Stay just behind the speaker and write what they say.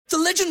The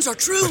legends are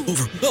true.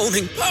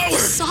 Overwhelming power!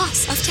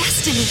 Sauce of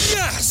destiny.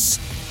 Yes!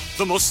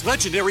 The most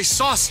legendary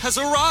sauce has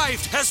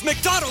arrived as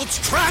McDonald's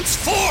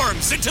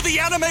transforms into the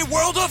anime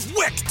world of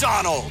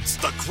WickDonald's.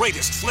 The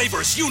greatest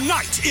flavors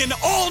unite in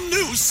all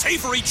new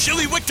savory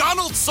chili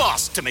McDonald's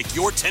sauce to make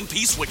your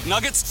 10-piece Wick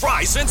Nuggets,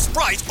 fries, and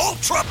Sprite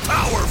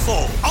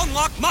ultra-powerful.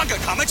 Unlock manga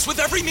comics with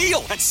every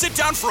meal and sit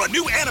down for a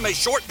new anime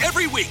short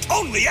every week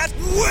only at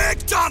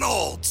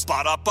WickDonald's.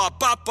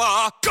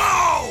 Ba-da-ba-ba-ba,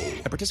 go!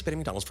 At participating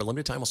McDonald's for a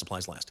limited time while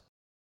supplies last.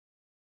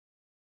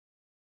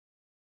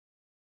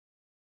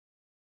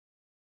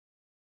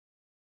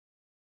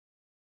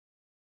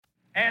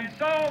 And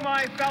so,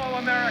 my fellow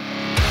Americans,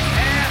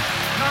 ask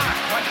not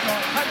what your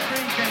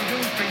country can do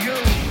for you,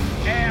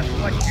 ask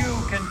what you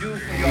can do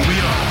for your We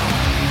are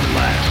the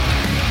last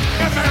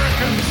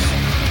Americans.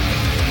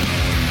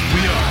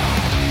 We are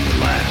the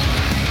last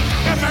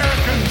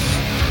Americans.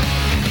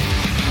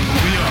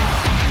 We are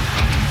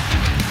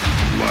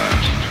the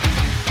last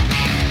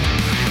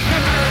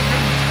Americans.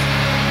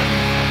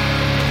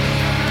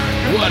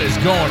 What is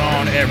going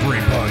on,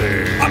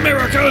 everybody?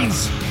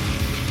 Americans!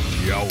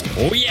 Yo.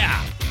 Oh,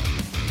 yeah.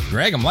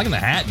 Greg, I'm liking the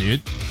hat,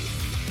 dude.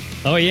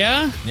 Oh,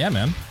 yeah? Yeah,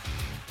 man.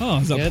 Oh,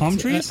 is that palm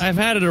trees? I've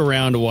had it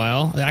around a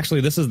while.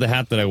 Actually, this is the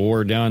hat that I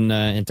wore down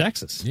in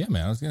Texas. Yeah,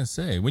 man. I was going to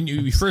say, when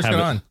you first got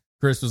on,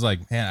 Chris was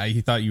like, man, he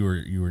thought you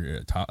were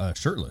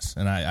shirtless.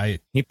 And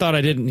he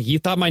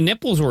thought my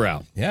nipples were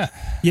out. Yeah.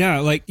 Yeah,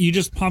 like you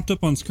just popped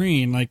up on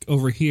screen, like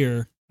over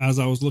here, as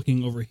I was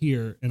looking over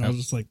here, and I was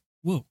just like,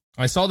 whoa.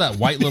 I saw that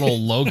white little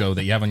logo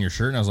that you have on your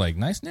shirt, and I was like,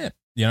 nice nip.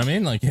 You know what I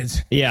mean? Like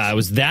it's. Yeah, I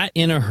was that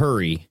in a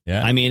hurry.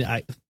 Yeah. I mean,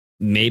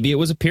 maybe it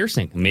was a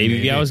piercing.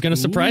 Maybe I was going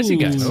to surprise you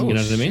guys. Oh, you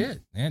know what I mean?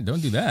 Shit. Man,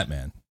 don't do that,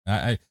 man.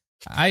 I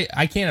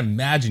can't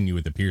imagine you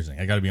with the piercing.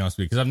 I got to be honest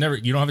with you,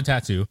 because you don't have a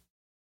tattoo.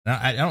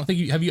 I don't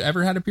think have you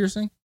ever had a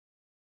piercing?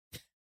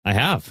 I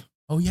have.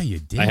 Oh yeah, you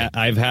did.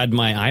 I've had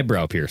my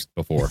eyebrow pierced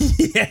before.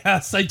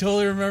 Yes, I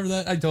totally remember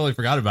that. I totally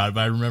forgot about it,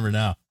 but I remember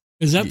now.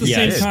 Is that the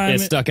same time? It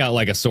stuck out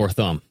like a sore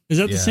thumb. Is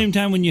that the same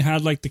time when you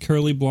had like the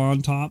curly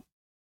blonde top?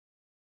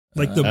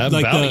 Like it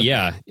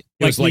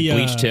was like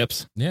bleach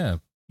tips. Yeah.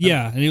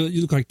 Yeah, and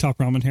you look like Top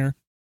Ramen hair.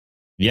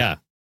 Yeah.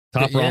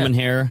 Top ramen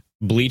hair,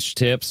 bleach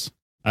tips.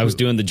 I was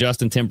doing the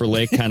Justin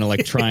Timberlake, kind of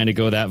like trying to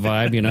go that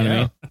vibe, you know what I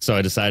mean? So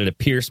I decided to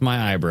pierce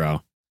my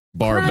eyebrow.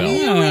 Barbell.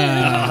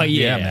 Oh,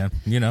 yeah, man.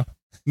 You know.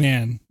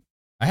 Man.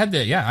 I had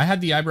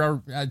the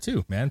eyebrow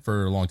too, man,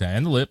 for a long time.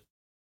 And the lip.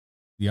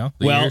 Yeah.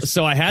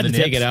 So I had to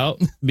take it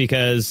out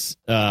because,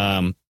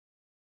 I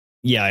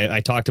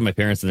talked to my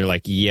parents and they're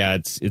like, yeah,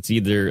 it's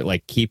either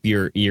like keep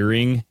your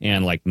earring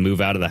and like move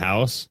out of the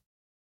house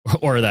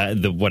or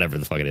the whatever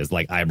the fuck it is,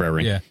 like eyebrow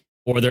ring. Yeah.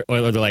 Or they're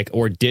like,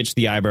 or ditch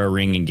the eyebrow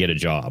ring and get a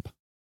job.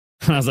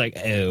 And I was like,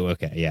 oh,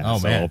 okay. Yeah. Oh,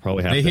 so man. I'll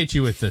probably have they hit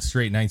you with the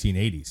straight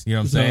 1980s. You know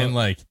what I'm saying?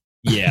 Like,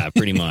 yeah,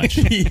 pretty much.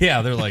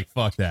 Yeah. They're like,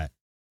 fuck that.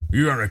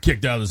 You're going to get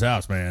kicked out of this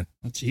house, man.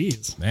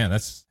 Jeez. Man,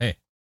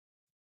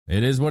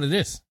 it is what it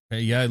is.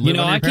 Yeah,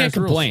 I can't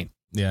complain. Rules.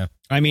 Yeah.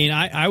 I mean,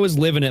 I was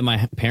living at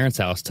my parents'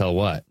 house till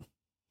what?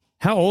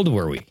 How old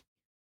were we?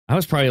 I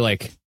was probably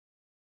like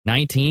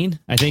 19.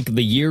 I think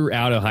the year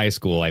out of high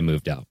school, I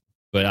moved out.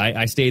 But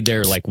I stayed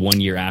there like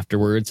 1 year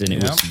afterwards, and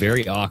it was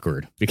very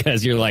awkward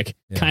because you're like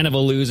kind of a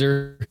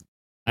loser.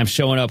 I'm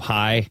showing up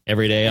high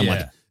every day. I'm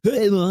like,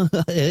 hey, Mom.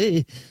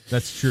 Hey.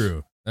 That's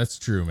true. That's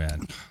true,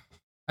 man.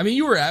 I mean,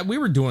 we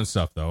were doing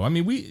stuff though. I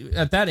mean, we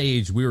at that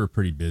age we were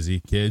pretty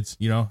busy kids,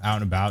 out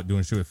and about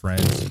doing shit with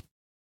friends.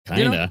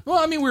 Kinda. Well,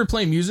 I mean, we were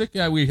playing music.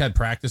 Yeah, we had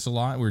practice a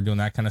lot. We were doing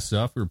that kind of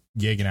stuff. We were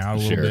gigging out a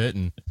little bit,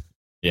 and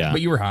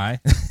but you were high.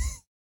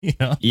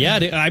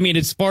 Yeah. I mean,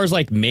 as far as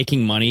like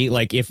making money,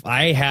 like if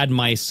I had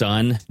my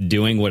son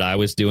doing what I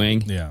was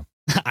doing,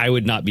 I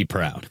would not be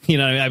proud. You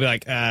know what I mean? I'd be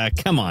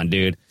like, come on,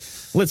 dude.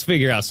 Let's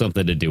figure out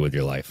something to do with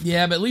your life.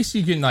 Yeah, but at least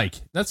you can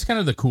that's kind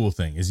of the cool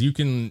thing is you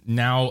can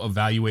now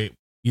evaluate.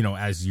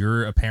 As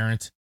you're a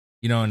parent,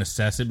 and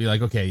assess it, be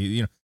like,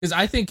 okay, because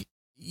I think,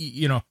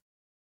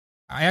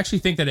 I actually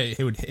think that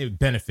it would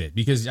benefit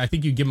because I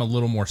think you give them a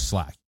little more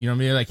slack. You know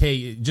what I mean? Like,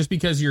 hey, just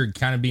because you're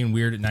kind of being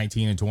weird at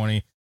 19 and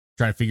 20,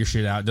 trying to figure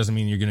shit out, doesn't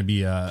mean you're going to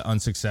be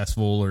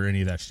unsuccessful or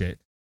any of that shit.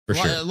 For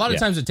sure. A lot of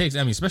times it takes,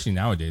 especially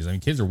nowadays,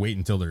 kids are waiting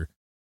until they're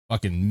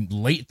fucking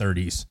late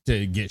 30s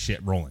to get shit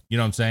rolling. You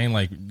know what I'm saying?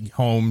 Like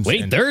homes.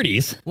 Late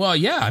 30s? Well,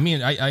 yeah. I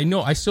mean,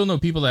 I still know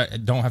people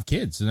that don't have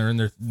kids and they're in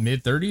their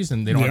mid 30s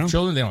and they don't have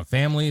children. They don't have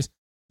families.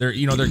 They're,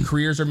 their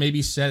careers are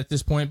maybe set at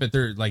this point, but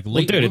they're like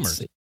late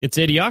bloomers. It's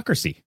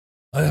idiocracy.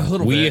 A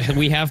little bit.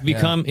 We have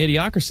become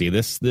idiocracy.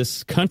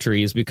 This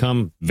country has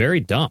become very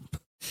dumb.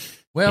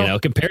 Well,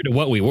 compared to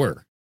what we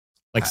were.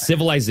 Like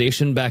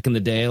civilization back in the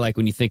day, like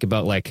when you think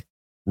about like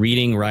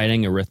reading,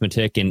 writing,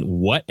 arithmetic, and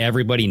what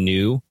everybody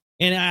knew.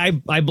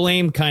 And I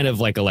blame kind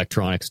of like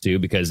electronics too,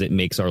 because it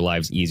makes our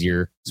lives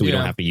easier, so we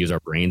don't have to use our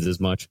brains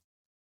as much.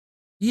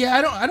 Yeah,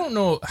 I don't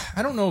know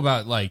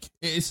about like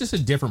it's just a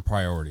different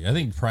priority. I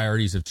think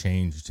priorities have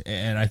changed,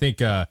 and I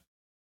think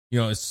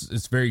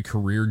it's very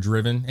career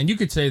driven, and you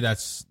could say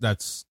that's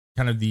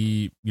kind of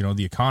the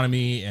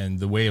economy and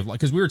the way of life,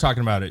 because we were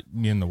talking about it,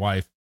 me and the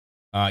wife,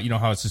 how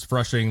it's just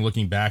frustrating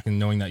looking back and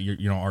knowing that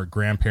our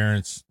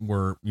grandparents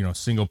were,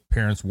 single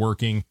parents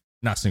working,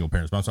 not single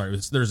parents, but I'm sorry.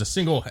 There's a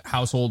single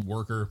household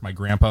worker. My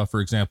grandpa,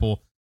 for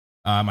example,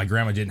 my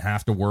grandma didn't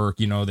have to work,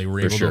 they were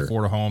able to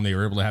afford a home. They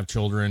were able to have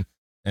children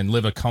and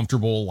live a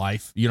comfortable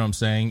life, you know what I'm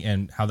saying?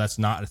 And how that's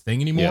not a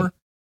thing anymore. Yeah.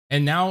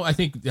 And now I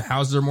think the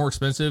houses are more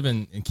expensive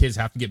and kids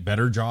have to get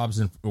better jobs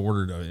in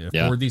order to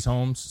afford these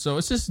homes. So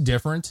it's just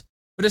different,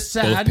 but it's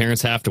sad. Both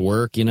parents have to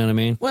work, you know what I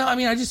mean? Well, I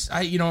mean,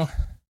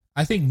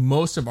 I think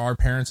most of our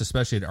parents,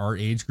 especially at our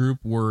age group,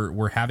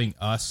 were having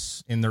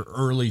us in their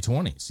early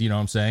 20s, you know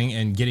what I'm saying?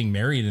 And getting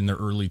married in their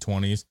early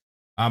 20s.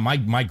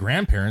 My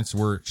grandparents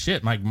were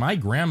shit. My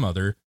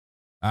grandmother,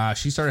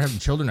 she started having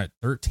children at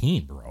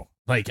 13, bro.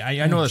 Like,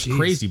 I know that's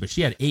crazy, but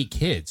she had 8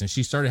 kids and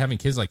she started having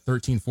kids like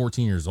 13,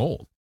 14 years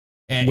old.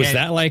 And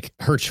that like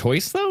her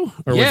choice though?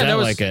 Or was that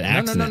like an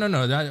accident?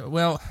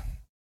 No.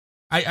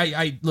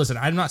 I listen,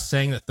 I'm not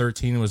saying that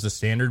 13 was the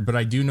standard, but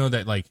I do know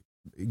that like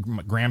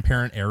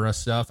grandparent era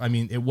stuff, I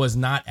mean, it was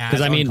not as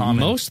uncommon.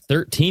 Most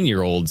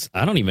 13-year-olds,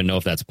 I don't even know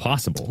if that's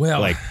possible. Well,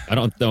 like, I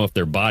don't know if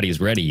their body's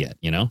ready yet,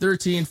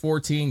 13,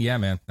 14, yeah,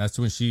 man. That's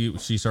when she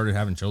started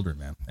having children,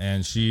 man.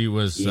 And she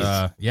was, she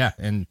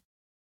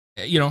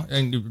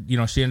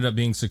ended up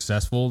being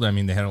successful. I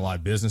mean, they had a lot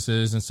of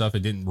businesses and stuff.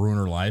 It didn't ruin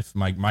her life.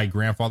 My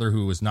grandfather,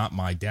 who was not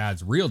my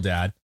dad's real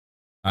dad,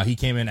 he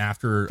came in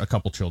after a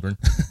couple children.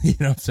 You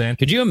know what I'm saying?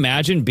 Could you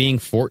imagine being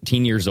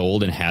 14 years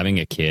old and having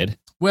a kid?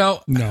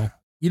 Well, no.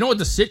 You know what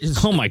the sit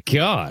is? Oh my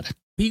God.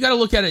 You got to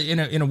look at it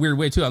in a weird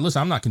way too.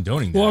 Listen, I'm not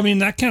condoning that. Well, I mean,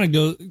 that kind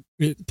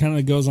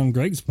of goes on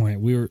Greg's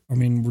point. We're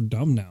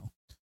dumb now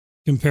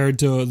compared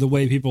to the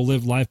way people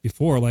lived life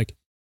before. Like,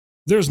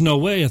 there's no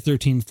way a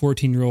 13,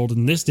 14-year-old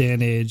in this day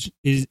and age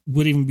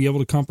would even be able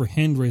to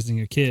comprehend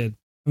raising a kid.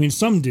 I mean,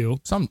 some do.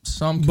 Some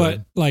could.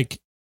 But, like,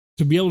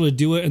 to be able to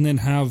do it and then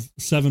have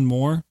 7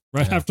 more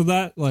after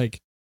that,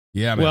 like...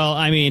 Yeah, man. Well,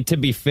 I mean, to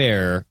be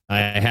fair, I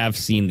have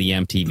seen the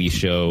MTV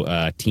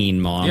show Teen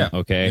Mom,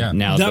 okay? Yeah.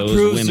 Now, that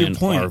those women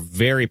are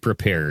very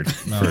prepared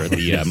for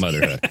the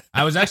motherhood.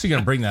 I was actually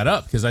going to bring that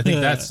up because I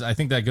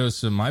think that goes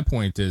to my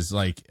point is,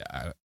 like...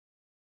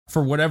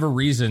 for whatever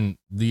reason,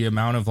 the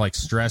amount of like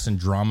stress and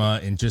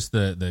drama and just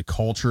the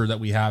culture that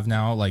we have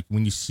now, like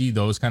when you see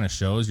those kind of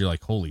shows, you're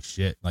like, holy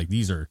shit, like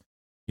these are,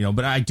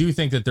 but I do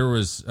think that there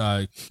was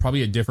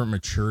probably a different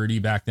maturity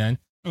back then.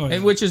 Oh, yeah.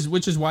 And which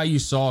is why you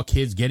saw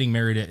kids getting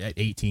married at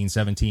 18,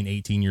 17,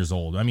 18 years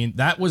old. I mean,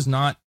 that was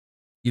not,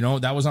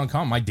 that was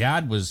uncommon. My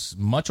dad was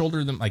much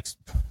older than I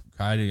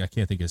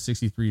can't think of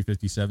 63,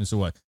 57. So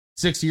what,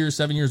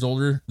 7 years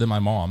older than my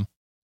mom,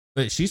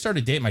 but she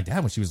started dating my dad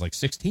when she was like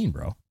 16,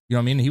 bro. You know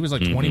what I mean? He was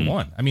like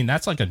 21. I mean,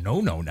 that's like a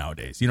no-no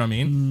nowadays. You know what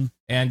I mean? Mm-hmm.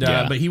 And,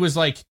 but he was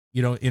like,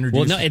 introduced.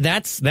 Well, no,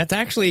 that's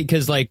actually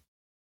because like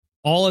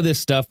all of this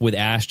stuff with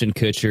Ashton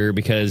Kutcher,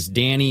 because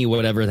Danny,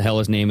 whatever the hell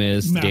his name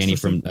is, Danny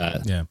from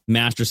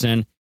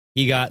Masterson,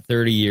 he got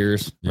 30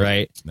 years,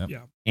 right? Yep.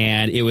 Yeah.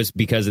 And it was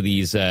because of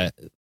these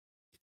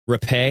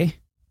repay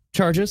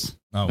charges.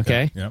 Oh,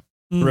 okay. Yep.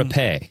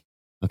 Repay.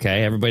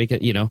 Okay. Everybody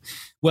could,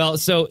 well,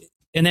 so,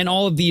 and then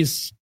all of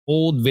these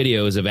old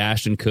videos of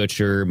Ashton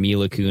Kutcher,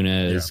 Mila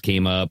Kunis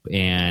came up,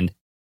 and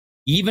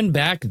even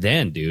back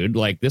then, dude,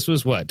 like this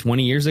was what,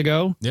 20 years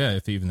ago? Yeah,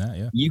 if even that,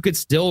 yeah. You could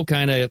still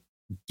kind of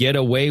get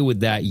away with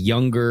that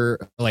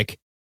younger, like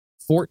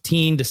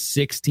 14 to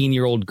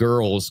 16-year-old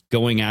girls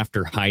going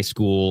after high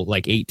school,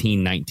 like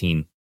 18,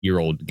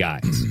 19-year-old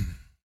guys.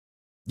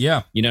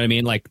 Yeah. You know what I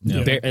mean? Like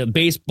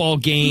baseball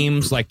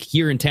games, like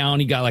here in town,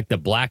 you got like the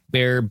Black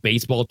Bear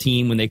baseball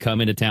team when they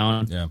come into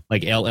town,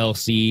 like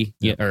LLC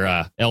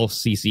or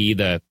LCC,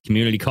 the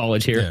community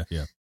college here.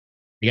 Yeah.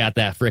 You got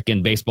that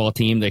freaking baseball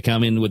team. They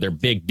come in with their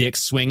big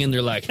dicks swinging.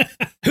 They're like,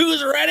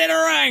 who's ready to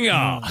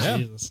wrangle?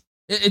 Yeah.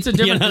 It's a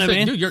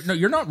different, dude,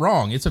 you're not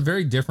wrong. It's a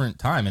very different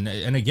time.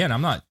 And again,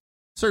 I'm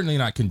certainly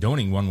not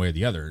condoning one way or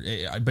the other,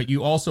 but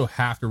you also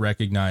have to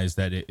recognize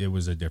that it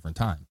was a different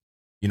time.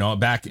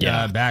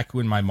 Back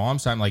when my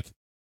mom's time, like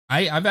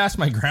I've asked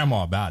my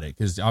grandma about it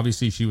because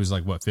obviously she was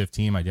like,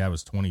 15? My dad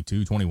was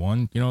 22,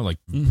 21,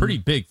 pretty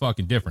big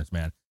fucking difference,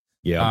 man.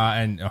 Yeah.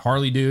 And a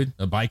Harley dude,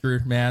 a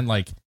biker, man,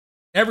 like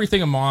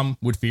everything a mom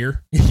would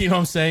fear, you know what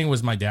I'm saying,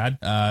 was my dad,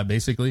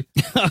 basically.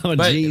 But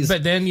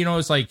then,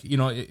 it's like,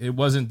 it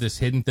wasn't this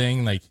hidden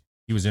thing. Like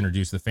he was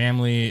introduced to the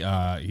family.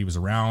 He was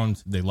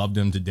around. They loved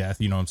him to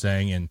death, you know what I'm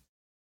saying? And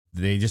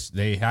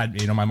they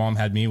had, my mom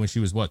had me when she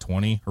was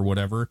 20 or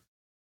whatever.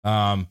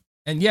 And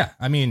yeah,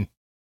 I mean,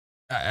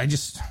 I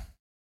just,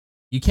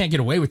 you can't get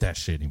away with that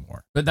shit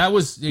anymore. But that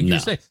was, you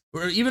say,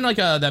 or even like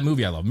that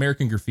movie I love,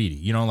 American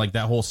Graffiti, like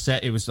that whole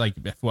set, it was like,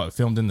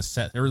 filmed in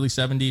the early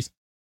 70s,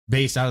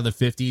 based out of the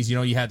 50s.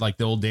 You had like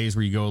the old days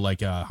where you go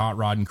like hot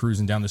rod and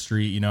cruising down the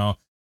street,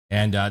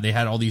 and they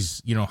had all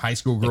these, high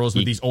school girls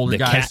with these older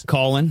guys. Cat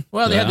calling.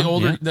 Well, they had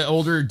the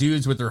older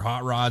dudes with their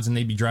hot rods, and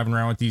they'd be driving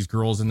around with these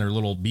girls in their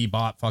little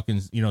bebop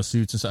fucking,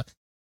 suits and stuff.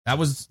 that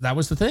was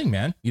the thing,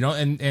 man. You know,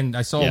 and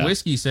I saw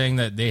Whiskey saying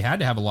that they had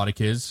to have a lot of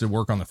kids to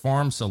work on the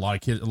farm. So a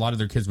lot of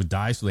their kids would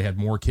die. So they had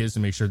more kids to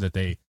make sure that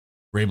they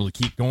were able to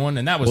keep going.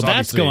 And that was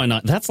that's going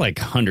on. That's like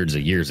hundreds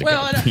of years ago.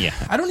 Well,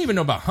 I don't even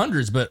know about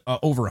hundreds, but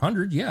over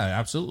 100. Yeah,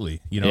 absolutely.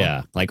 You know,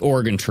 yeah, like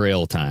Oregon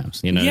Trail times.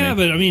 You know, yeah,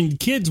 but I mean,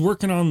 kids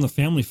working on the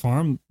family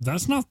farm.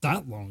 That's not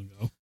that long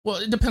ago. Well,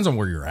 it depends on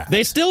where you're at.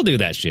 They still do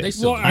that shit.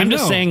 I'm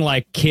just saying,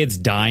 like, kids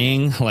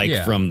dying,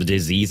 like, from the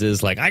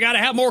diseases. Like, I got to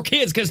have more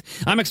kids because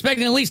I'm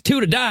expecting at least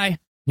 2 to die.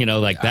 You know,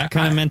 like that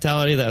kind of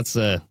mentality. That's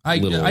I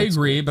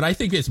agree, but I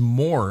think it's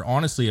more,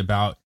 honestly,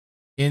 about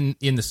in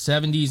the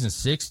 70s and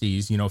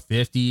 60s, you know,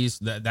 50s,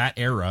 that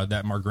era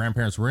that my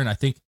grandparents were in. I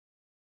think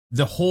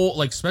the whole,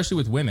 like, especially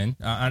with women,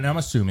 and I'm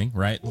assuming,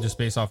 right, just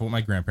based off what my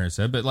grandparents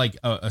said, but, like,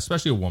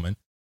 especially a woman,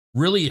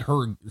 really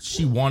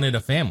she wanted a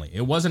family.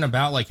 It wasn't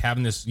about like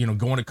having this, you know,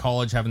 going to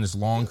college, having this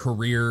long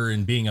career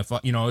and being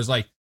you know, it was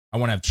like, I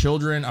want to have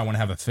children. I want to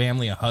have a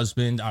family, a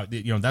husband.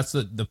 You know, that's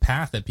the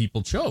path that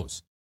people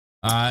chose.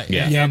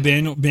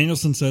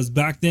 Danielson says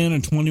back then a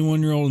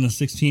 21-year-old and a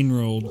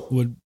 16-year-old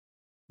would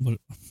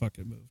fuck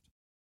it moved.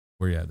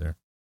 Where you at there?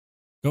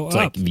 Go it's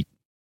up.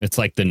 It's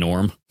like the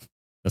norm.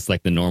 That's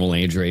like the normal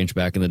age range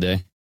back in the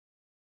day.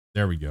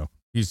 There we go.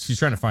 He's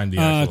trying to find the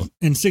actual.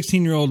 And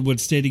 16-year-old would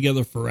stay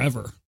together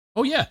forever.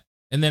 Oh, yeah.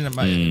 And then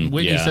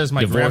Whitney says my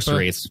divorce grandpa,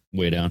 rate's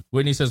way down.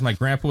 Whitney says my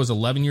grandpa was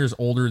 11 years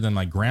older than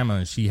my grandma,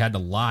 and she had to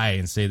lie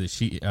and say that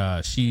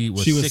she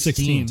was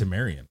 16 to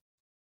marry him.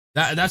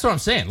 That's what I'm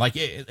saying. Like,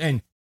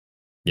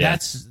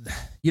 that's,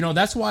 you know,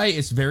 that's why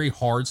it's very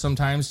hard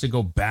sometimes to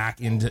go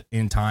back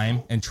in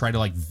time and try to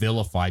like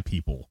vilify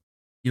people.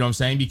 You know what I'm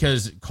saying?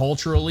 Because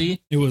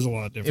culturally, it was a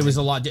lot different. It was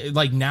a lot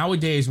like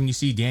nowadays when you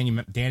see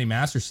Danny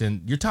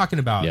Masterson, you're talking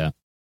about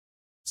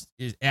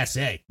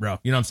SA, bro.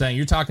 You know what I'm saying?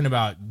 You're talking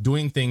about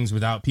doing things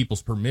without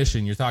people's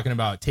permission. You're talking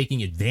about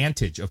taking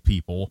advantage of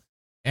people.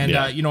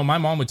 And, you know, my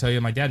mom would tell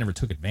you my dad never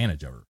took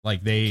advantage of her.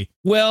 Like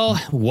well,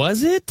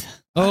 was it?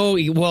 Oh,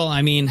 well,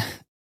 I mean,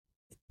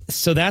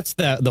 so that's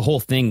the whole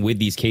thing with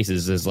these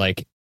cases is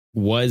like,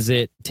 was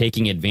it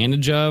taking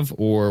advantage of,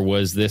 or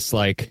was this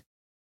like,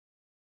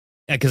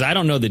 because I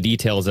don't know the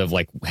details of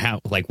like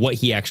how, like what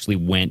he actually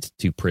went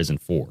to prison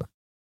for.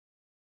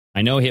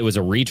 I know it was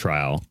a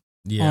retrial.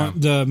 Yeah.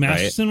 The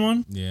Masterson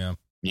one? Yeah.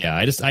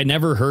 Yeah. I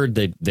never heard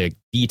the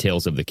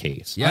details of the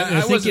case.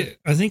 Yeah.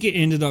 I think it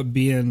ended up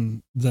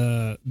being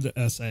the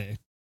SA.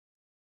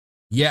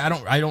 Yeah.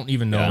 I don't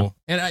even know.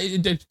 Yeah. And I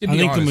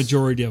think the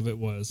majority of it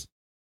was.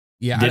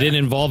 Yeah. Did it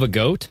involve a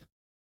goat?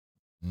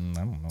 I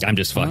don't know. I'm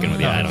just fucking with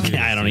you.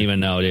 I don't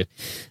even know, dude.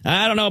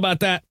 I don't know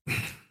about that.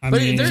 I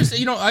mean, there's,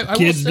 you know, I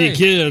kids will say, be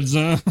kids,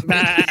 huh?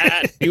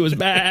 Bad. He was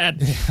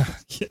bad.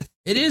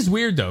 It is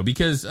weird though,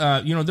 because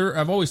you know,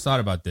 I've always thought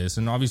about this,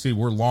 and obviously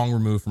we're long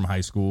removed from high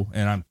school,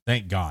 and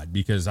thank God,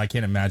 because I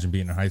can't imagine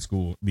being in high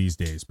school these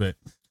days. But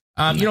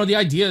you know, the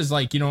idea is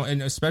like, you know,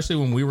 and especially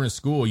when we were in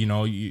school, you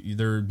know,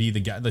 there'd be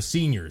the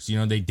seniors, you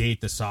know, they date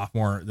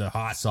the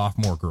hot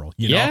sophomore girl,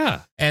 you know,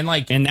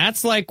 and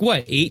that's like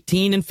what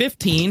 18 and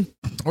 15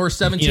 or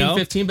 17, you know?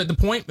 15. But the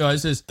point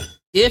is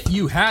if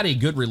you had a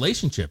good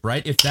relationship,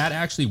 right? If that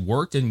actually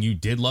worked and you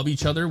did love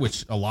each other,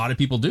 which a lot of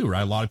people do,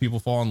 right? A lot of people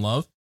fall in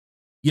love.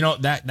 You know,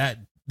 that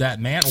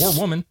man or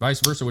woman,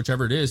 vice versa,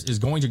 whichever it is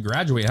going to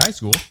graduate high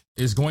school,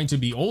 is going to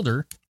be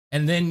older.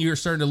 And then you're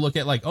starting to look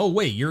at like, oh,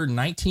 wait, you're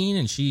 19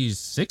 and she's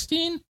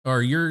 16,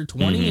 or you're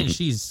 20 and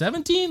she's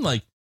 17.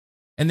 Like,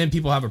 and then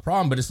people have a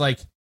problem, but it's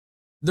like,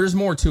 there's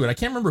more to it. I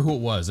can't remember who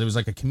it was. It was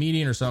like a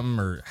comedian or something,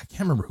 or I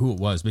can't remember who it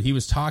was, but he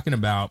was talking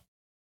about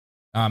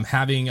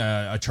having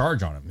a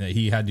charge on him that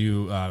he had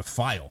to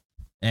file.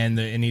 And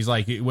he's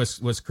like,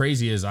 what's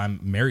crazy is I'm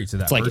married to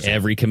that person. It's like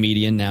every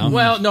comedian now.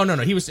 Well, no.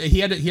 He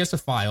has to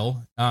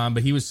file. But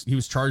he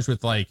was charged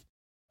with like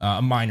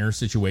a minor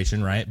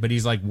situation, right? But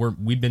he's like,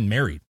 we've been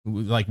married.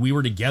 Like we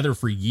were together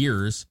for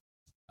years.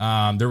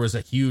 There was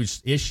a huge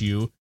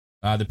issue.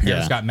 The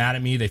parents got mad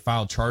at me. They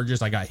filed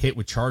charges. I got hit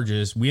with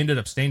charges. We ended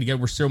up staying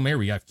together. We're still married.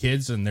 We have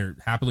kids and they're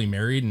happily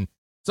married. And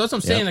so that's what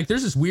I'm saying. Like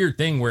there's this weird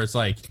thing where it's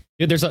like,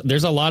 dude,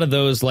 there's a lot of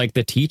those like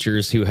the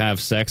teachers who have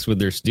sex with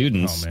their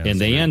students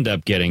and they end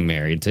up getting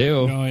married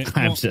too. No,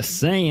 I'm just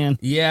saying.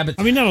 Yeah, but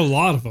I mean, not a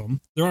lot of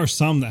them. There are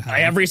some that have.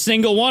 Every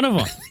single one of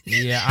them.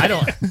 Yeah, I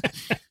don't.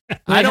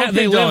 I don't.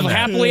 They live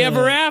happily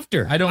ever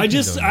after. I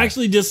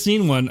actually just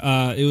seen one.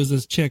 It was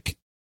this chick.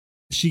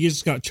 She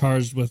just got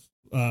charged with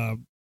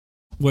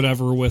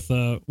whatever with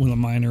a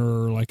minor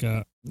or like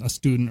a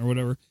student or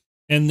whatever.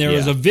 And there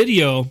was a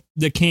video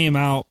that came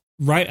out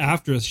right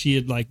after she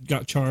had like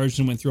got charged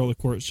and went through all the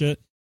court shit.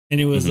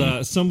 And it was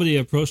somebody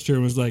approached her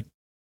and was like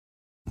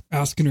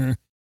asking her,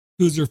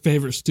 who's your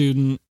favorite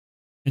student?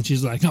 And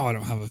she's like, no, I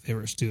don't have a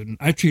favorite student.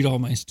 I treat all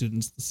my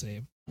students the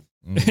same.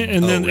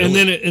 And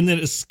then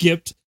it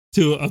skipped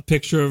to a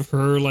picture of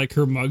her, like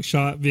her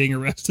mugshot being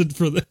arrested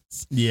for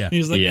this. Yeah. And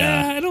he's like,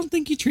 I don't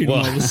think you treat them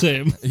all the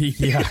same.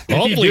 Yeah.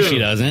 Hopefully she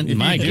doesn't.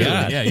 My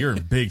God. Yeah, you're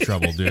in big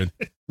trouble, dude.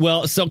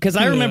 Well, so because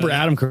I remember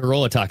Adam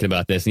Carolla talking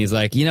about this, and he's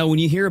like, you know, when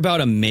you hear about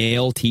a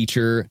male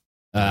teacher,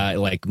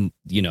 like,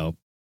 you know,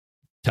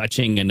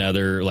 touching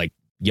another like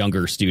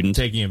younger student,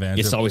 Taking advantage.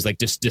 it's always like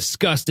just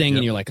disgusting. Yep.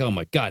 And you're like, oh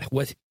my God,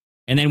 what?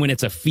 And then when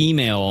it's a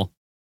female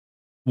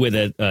with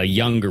a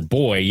younger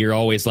boy, you're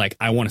always like,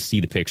 I want to see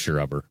the picture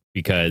of her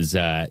because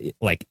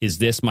like, is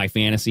this my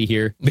fantasy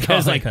here?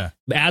 Because like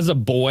as a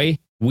boy,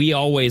 we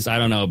always, I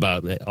don't know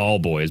about all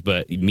boys,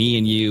 but me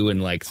and you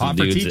and like some hot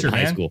for dudes teacher, in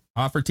high man. school.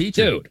 Hot for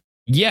teacher. Dude,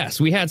 yes,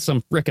 we had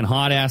some freaking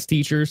hot ass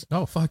teachers.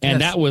 Oh, fuck And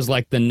yes. that was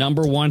like the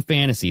number one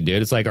fantasy,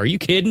 dude. It's like, are you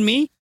kidding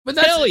me? But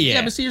that's, Hell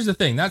yeah. But see, here's the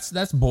thing. That's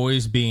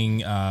boys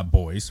being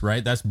boys,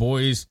 right? That's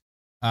boys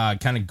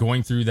kind of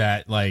going through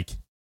that like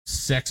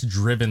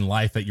sex-driven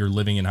life that you're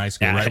living in high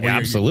school, Yeah, right? Where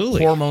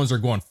absolutely. Your hormones are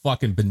going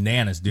fucking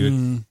bananas,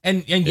 dude.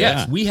 And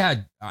yes, we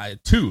had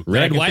two. that I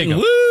Red, can white, think and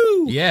of.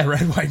 woo! Yeah,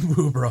 red, white, and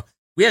woo, bro.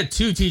 We had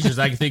two teachers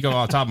I can think of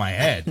off the top of my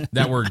head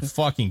that were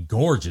fucking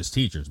gorgeous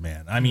teachers,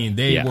 man. I mean,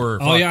 they were.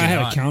 Oh yeah, I fucking had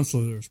hot. a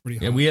counselor that was pretty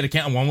hot. Yeah, we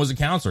had one was a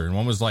counselor and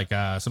one was like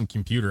some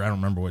computer. I don't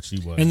remember what she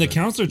was. and the but-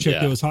 counselor chick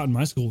Yeah. that was hot in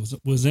my school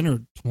was in her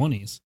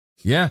 20s.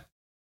 Yeah,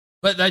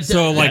 but that,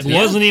 So like yeah.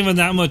 wasn't even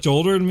that much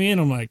older than me, and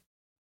I'm like,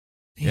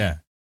 yeah,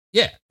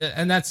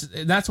 and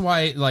that's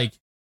why like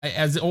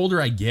as the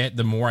older I get,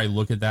 the more I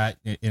look at that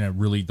in a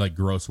really like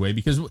gross way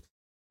because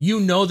you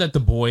know that the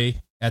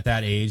boy at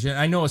that age, and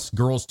I know it's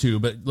girls too,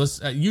 but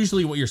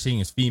usually what you're seeing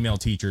is female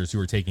teachers who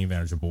are taking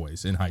advantage of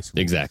boys in high school.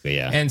 Exactly,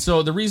 yeah. And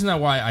so the reason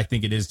why I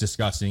think it is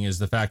disgusting is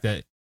the fact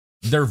that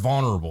they're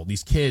vulnerable.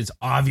 These kids,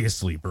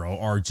 obviously, bro,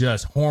 are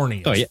just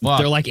horny. Oh as yeah, fuck.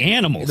 they're like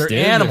animals. They're dude.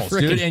 animals,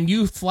 They're dude. freaking- And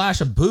you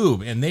flash a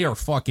boob, and they are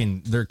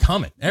they're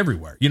coming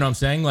everywhere. You know what I'm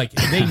saying? Like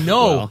they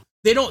know Well.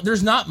 they don't.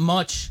 There's not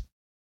much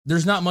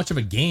of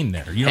a game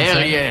there. You know what I'm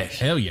saying? yes.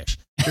 Hell yes.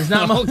 There's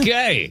not much.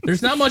 Okay.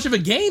 There's not much of a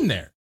game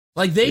there.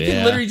 Like they can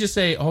Yeah. literally just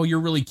say, "Oh, you're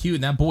really cute,"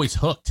 and that boy's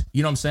hooked.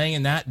 You know what I'm saying?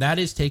 And that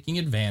is taking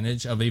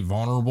advantage of a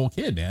vulnerable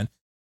kid, man.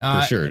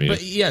 For sure, dude.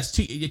 But yes,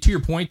 to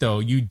your point though,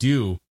 you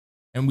do,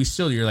 and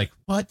you're like,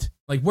 what?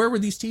 Like, where were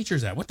these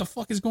teachers at? What the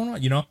fuck is going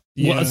on? You know?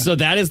 yeah. Well, so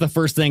that is the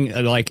first thing.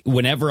 Like,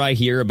 whenever I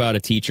hear about a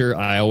teacher,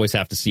 I always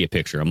have to see a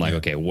picture. I'm like,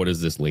 okay, what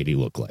does this lady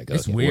look like?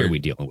 It's Okay, weird. What are we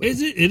dealing with?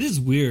 It is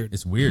weird.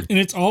 It's weird. And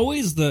it's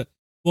always at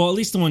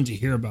least the ones you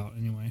hear about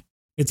anyway.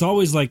 It's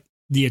always like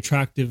the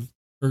attractive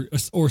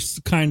or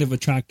kind of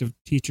attractive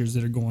teachers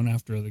that are going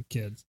after other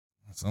kids.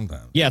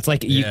 Sometimes. Yeah, it's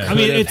like you. Yeah. I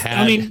mean, could have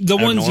had the a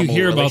ones you normal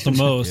hear about the relationship.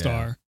 most Yeah.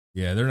 are.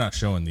 Yeah, they're not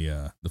showing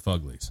the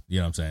fuglies. You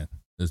know what I'm saying?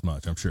 As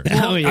much, I'm sure.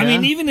 Oh, yeah. I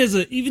mean, even as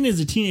a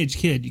teenage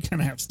kid, you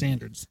kind of have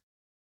standards.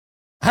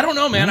 I don't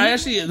know, man. I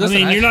actually listen. I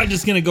mean, you're not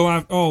just gonna go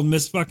after. Oh,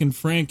 Miss fucking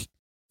Frank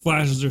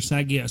flashes her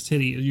saggy ass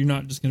titty. You're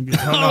not just gonna be.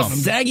 Like, no.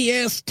 saggy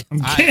ass.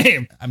 I'm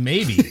kidding.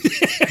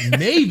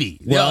 maybe.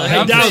 Well,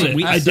 I doubt it.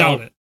 we- I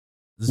doubt it.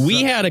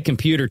 We had a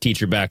computer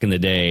teacher back in the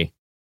day.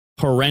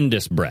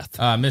 Horrendous breath.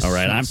 Miss. All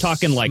right, I'm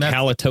talking like Smith-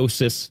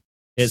 halitosis.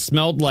 It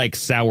smelled like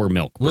sour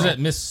milk. Was bro. it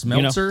Miss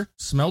Smeltzer?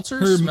 Smeltzer?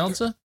 Her-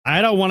 Smeltzer?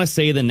 I don't want to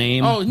say the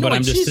name, Oh no, but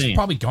I'm just she's saying.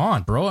 probably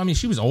gone, bro. I mean,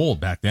 she was old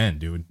back then,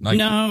 dude. Like,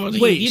 No,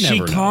 Wait, you she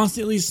never know.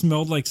 constantly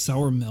smelled like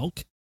sour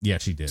milk. yeah,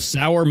 she did.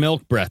 Sour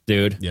milk breath,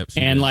 dude. Yep, she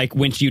And did. like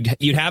when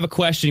you'd have a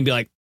question and be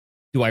like,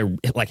 do I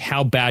like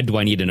how bad do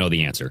I need to know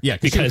the answer? Yeah,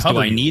 'cause she would because do cover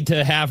I you. need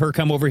to have her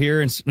come over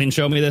here and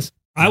show me this?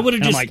 I would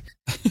have And just. I'm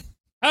like,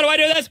 how do I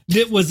do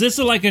this? Was this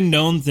like a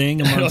known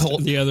thing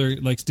amongst the other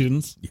like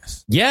students?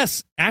 Yes.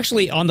 Yes,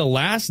 actually, on the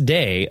last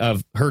day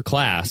of her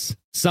class,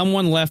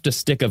 someone left a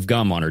stick of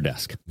gum on her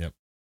desk. Yep.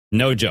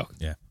 No joke.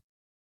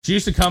 She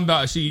used to come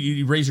about.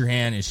 You raise your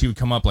hand, and she would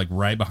come up like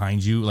right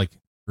behind you, like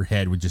her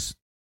head would just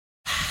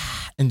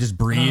and just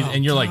breathe, Oh,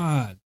 and you're like,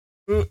 God.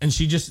 and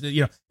she just,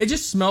 it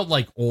just smelled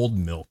like old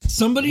milk.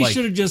 Somebody like-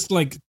 should have just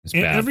like It's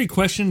bad. every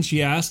question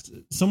she asked,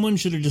 someone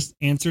should have just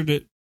answered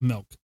it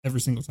milk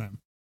every single time.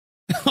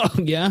 Oh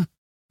yeah.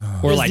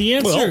 Or Is like the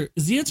answer well,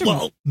 is the answer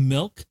well-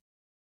 milk?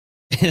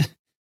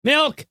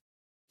 milk.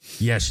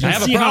 Yeah, she I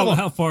have a See problem.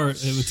 how far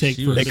it would take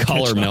She for was- her They to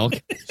call her catch up. milk,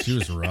 she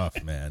was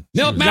rough, man.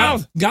 Milk She was-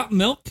 mouth. Got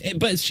milk?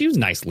 But she was a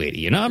nice lady,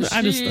 you know. I'm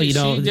just, She you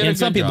know, did a and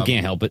some good people job.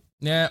 can't help it.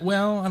 Yeah,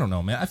 well, I don't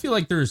know, man. I feel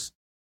like there's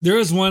There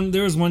was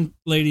one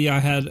lady I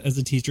had as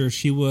a teacher.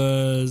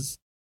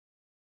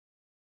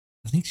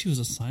 I think she was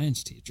a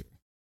science teacher,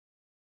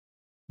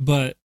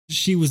 but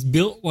she was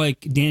built like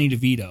Danny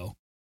DeVito,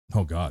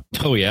 oh god,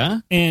 Oh yeah.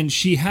 and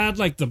she had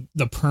like the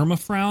perma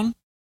frown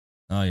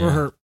oh yeah, for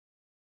her.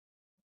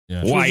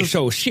 yeah. Why just-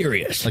 so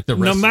serious? Like the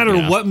No rest, matter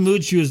yeah. what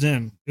mood she was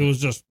in, it was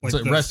just like it's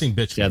like this. resting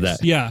bitch. Yeah, face.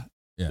 that- Yeah,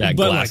 Yeah. That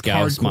but Glasgow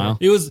like hardcore. smile.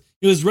 It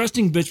was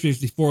resting bitch face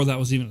before that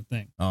was even a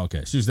thing. Oh,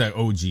 okay, she was that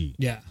OG.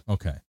 Yeah,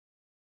 Okay.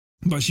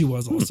 but she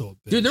was also a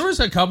bitch. Dude, there was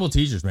a couple of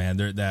teachers, man,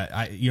 that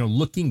I,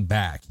 looking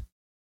back,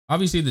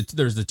 obviously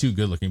there's the two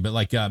good looking, but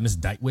like Miss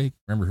Dightwig,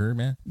 remember her,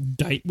 man?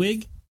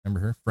 Dightwig. Remember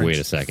her? Wait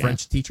a second.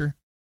 French teacher.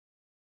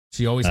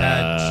 She always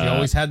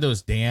had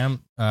those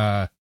damn.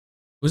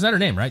 Was that her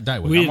name, right?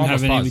 Dightwig. We I'm didn't have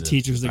almost any positive.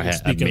 teachers that I could had-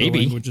 speak other maybe.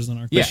 languages in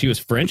our But Yeah. she was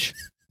French.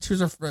 She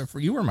was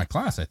you were in my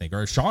class, I think,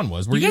 or Sean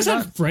was. Were You guys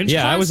not? have French?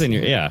 Yeah, I class? was in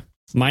your. Yeah,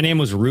 my name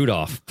was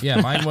Rudolph. Yeah,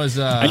 mine was.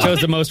 I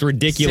chose the most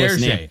ridiculous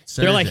Serge. name.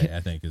 Serge, They're like,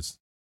 I think is.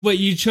 Wait,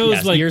 you chose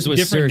Yes, like yours was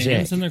different Serge.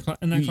 names in that class?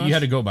 You had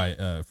to go by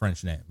a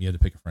French name. You had to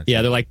pick a French Yeah,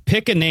 name. they're like,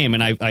 pick a name,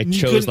 and I You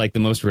chose couldn't- like the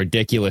most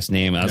ridiculous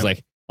name. I was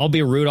like, I'll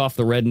be Rudolph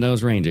the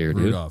Red-Nosed Reindeer,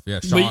 dude. Rudolph. Yeah,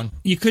 But Sean.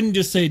 you couldn't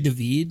just say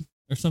David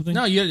or something?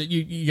 No,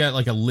 you got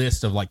like a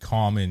list of like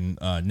common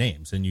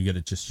names, and you got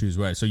to just choose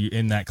what. So you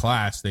in that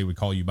class, they would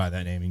call you by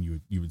that name, and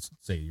you would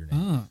say your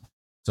name. Ah.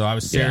 So I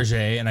was Serge,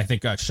 and I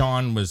think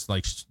Sean was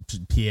like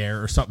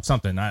Pierre or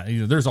something.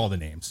 There's all the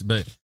names,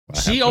 but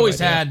she always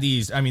had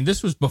these. I mean,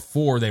 this was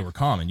before they were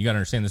common. You got to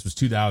understand, this was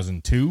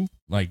 2002,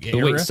 like But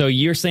era. wait, so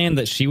you're saying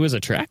that she was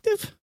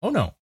attractive? Oh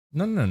no.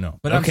 But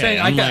Okay, I'm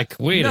saying I'm like,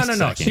 wait a no.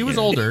 second She was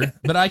here. older,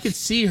 but I could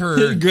see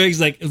her. Greg's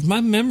like, if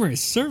my memory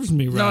serves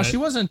me right. No, she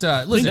wasn't.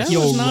 Listen, think she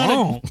you're was not a-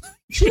 wrong.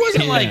 She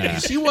wasn't Yeah. like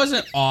she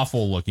wasn't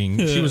awful looking.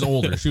 She was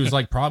older. She was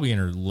like probably in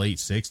her late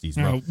 60s,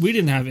 bro. No, we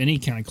didn't have any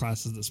kind of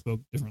classes that spoke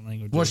different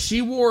languages. Well,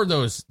 she wore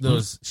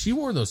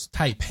those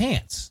tight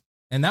pants,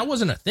 and that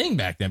wasn't a thing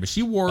back then. But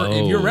she wore,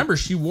 if you Oh. remember,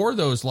 she wore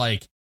those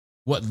like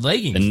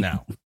leggings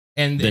now,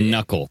 and The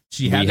knuckle.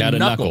 She had We the had a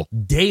knuckle knuckle.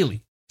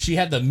 daily. She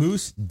had the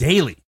moose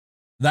daily.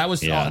 That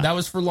was Yeah. that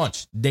was for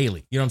lunch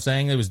daily. You know what I'm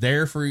saying? It was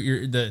there for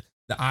the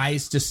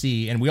eyes to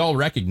see, and we all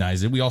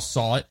recognized it. We all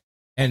saw it,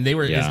 and they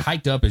were Yeah. as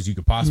hiked up as you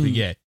could possibly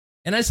get.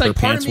 And it's Her like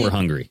part pants of me were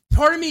hungry.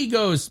 part of me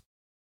goes,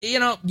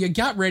 you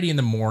got ready in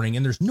the morning,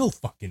 and there's no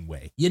fucking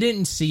way you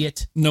didn't see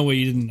it. No way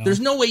you didn't know. There's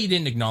no way you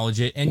didn't acknowledge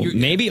it, and Well, you're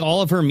maybe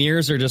all of her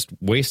mirrors are just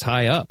waist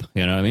high up.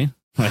 You know what I mean?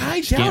 Like,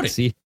 I she doubt can't it.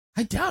 see.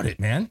 I doubt it,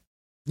 man.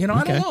 I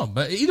don't Okay. know,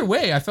 but either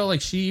way, I felt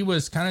like she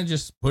was kind of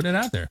just putting it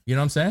out there. You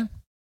know what I'm saying?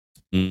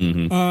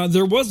 Mm-hmm.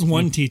 There was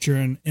one teacher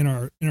in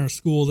our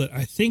school that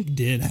I think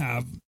did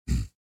have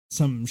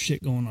some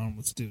shit going on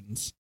with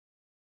students.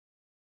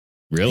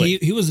 Really?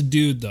 He was a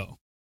dude though,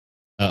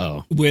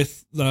 Uh-oh.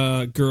 with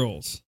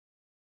girls.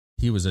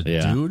 He was a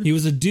Yeah. dude. He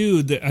was a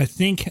dude that I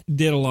think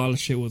did a lot of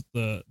shit with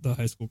the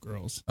high school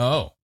girls.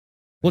 Oh,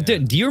 Well, yeah.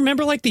 do you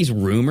remember like these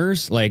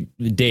rumors? Like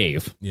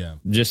Dave, Yeah.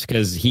 just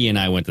because he and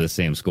I went to the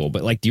same school,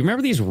 but like, do you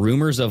remember these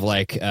rumors of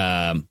like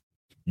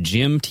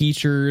gym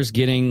teachers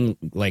getting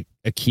like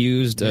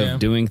accused Yeah. of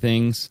doing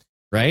things?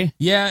 Right?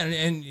 Yeah,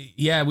 and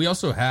yeah, we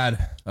also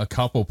had a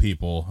couple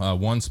people.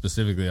 One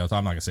specifically, I'm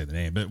not gonna say the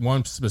name, but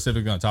one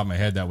specifically on top of my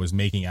head that was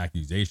making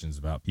accusations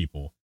about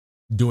people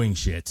doing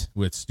shit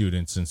with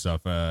students and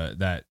stuff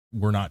that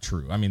were not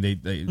true. I mean,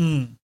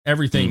 they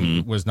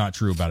everything was not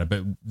true about it.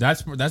 But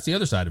that's the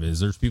other side of it. Is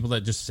there's people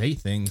that just say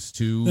things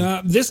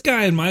to. This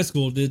guy in my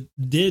school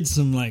did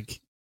some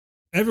like,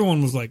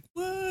 everyone was like,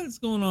 what's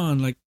going on?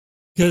 Like,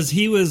 because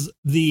he was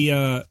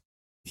the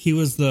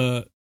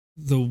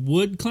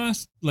wood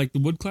class, like the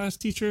wood class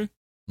teacher.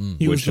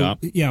 He Wood was shop?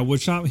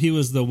 Wood shop. He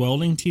was the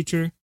welding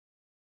teacher,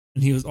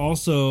 and he was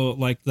also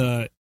like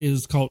it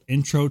was called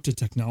Intro to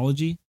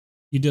Technology.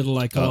 You did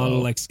like a lot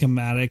of like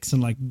schematics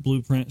and like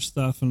blueprint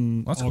stuff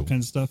and That's all cool.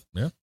 kinds of stuff.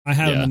 Yeah. I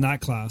had him Yeah. in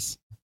that class,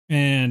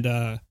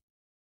 and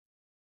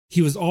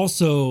he was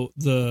also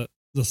the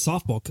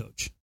softball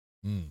coach,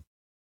 Mm.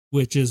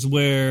 which is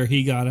where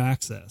he got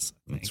access.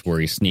 That's where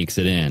he sneaks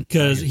it in.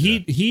 Because I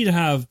get he'd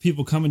have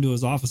people come into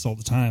his office all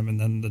the time, and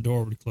then the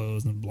door would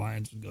close and the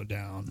blinds would go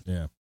down.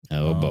 Yeah.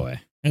 Oh, Oh. boy.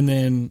 And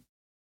then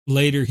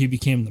later he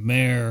became the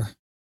mayor,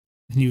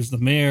 and he was the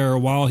mayor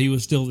while he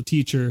was still the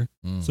teacher.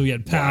 Mm. So he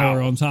had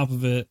power on top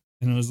of it.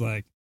 And it was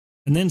like,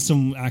 and then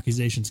some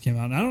accusations came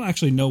out. And I don't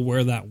actually know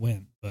where that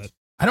went, but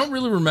I don't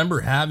really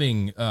remember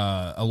having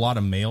a lot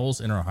of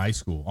males in our high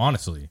school,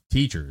 honestly,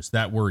 teachers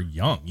that were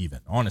young even,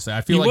 honestly.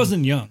 I feel he like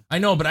wasn't young. I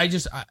know, but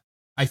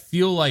I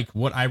feel like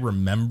what I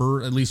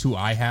remember, at least who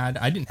I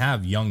didn't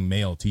have young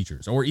male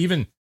teachers or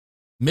even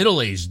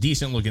middle-aged,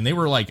 decent looking. They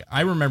were like,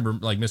 I remember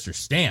like Mr.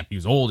 Stamp, he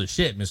was old as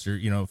shit, Mr.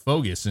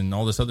 Fogus and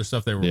all this other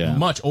stuff. They were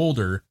much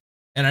older.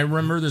 And I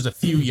remember there's a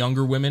few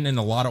younger women and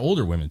a lot of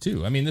older women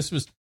too. I mean,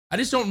 I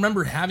just don't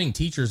remember having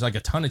teachers, like a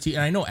ton of teachers.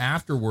 And I know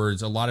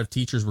afterwards, a lot of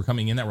teachers were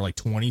coming in that were like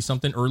 20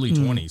 something, early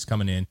 20s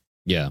coming in.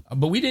 Yeah.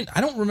 But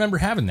I don't remember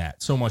having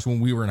that so much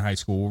when we were in high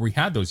school where we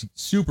had those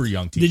super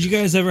young teachers. Did you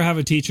guys ever have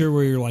a teacher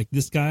where you're like,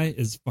 this guy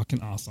is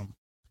fucking awesome?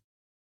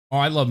 Oh,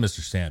 I love Mr.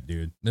 Stamp,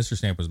 dude. Mr.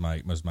 Stamp was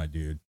my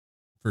dude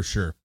for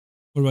sure.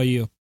 What about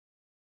you?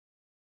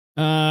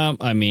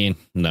 I mean,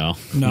 no,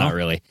 not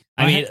really.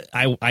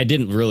 I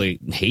didn't really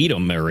hate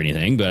him or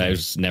anything, but I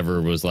just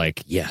never was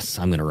like, yes,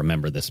 I'm going to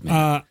remember this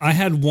man. I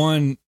had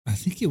one, I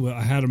think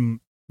I had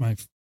him my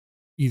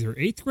either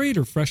 8th grade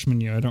or freshman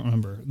year. I don't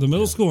remember. The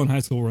middle school and high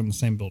school were in the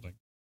same building.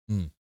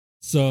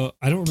 So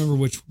I don't remember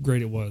which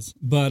grade it was,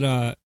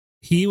 but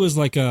he was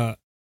like a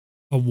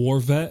war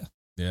vet.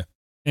 Yeah.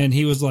 And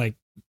he was like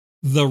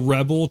the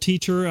rebel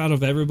teacher out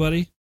of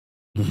everybody.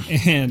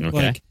 And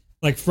Okay.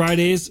 like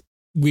Fridays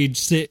we'd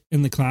sit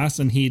in the class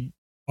and the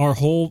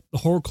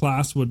whole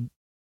class would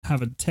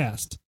have a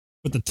test.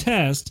 But the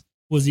test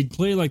was he'd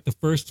play like the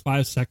first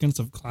 5 seconds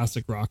of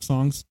classic rock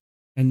songs,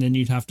 and then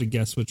you'd have to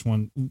guess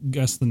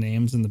the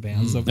names and the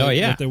bands of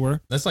what they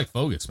were. That's like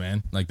Fogus,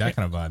 man. Like that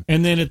kind of vibe.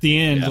 And then at the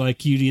end,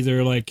 like you'd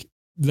either like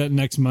that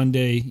next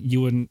Monday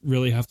you wouldn't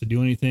really have to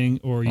do anything,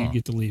 or you'd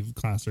get to leave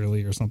class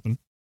early or something.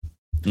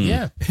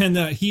 Yeah. And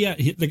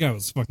the guy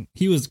was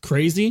he was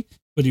crazy,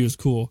 but he was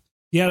cool.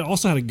 He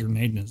also had a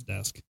grenade in his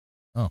desk.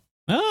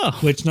 Oh,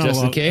 Which not just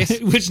a lot, in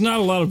case. which not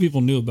a lot of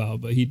people knew about,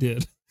 but he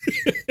did.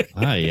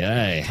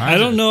 Aye. I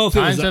don't know if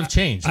times have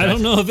changed. I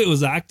don't know if it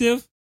was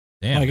active,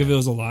 Damn, if it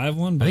was a live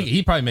one. I But think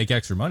he'd probably make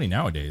extra money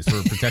nowadays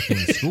for protecting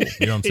the school.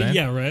 You know what I'm saying?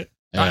 yeah, right.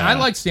 I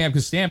like Stamp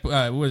because Stamp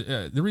was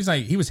the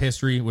reason he was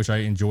history, which I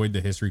enjoyed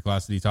the history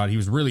class that he taught. He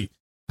was really.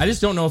 I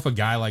just don't know if a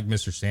guy like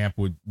Mr. Stamp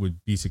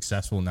would be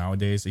successful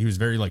nowadays. He was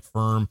very like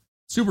firm,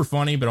 super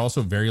funny, but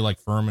also very like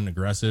firm and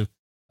aggressive.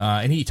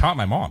 And he taught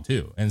my mom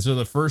too. And so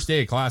the first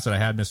day of class that I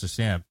had Mr.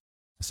 Stamp,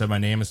 I said my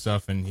name and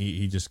stuff, and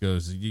he just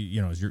goes,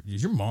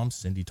 is your mom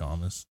Cindy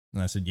Thomas?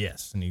 And I said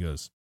yes. And he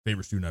goes,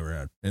 favorite student I ever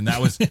had. And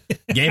that was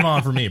game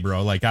on for me,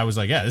 bro. Like I was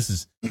like, yeah, this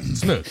is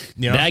smooth.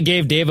 You know? That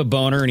gave Dave a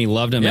boner, and he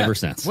loved him ever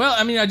since. Well,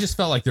 I mean, I just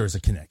felt like there was a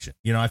connection.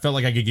 You know, I felt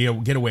like I could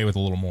get away with a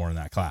little more in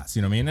that class.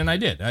 You know what I mean? And I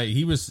did.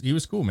 He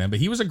was cool, man. But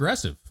he was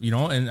aggressive. You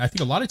know, and I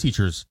think a lot of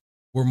teachers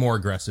were more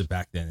aggressive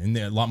back then, and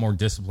a lot more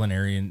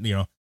disciplinary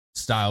and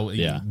style.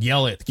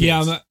 Yell at the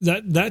kids. Yeah,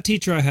 that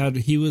teacher I had,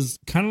 he was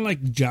kind of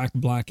like Jack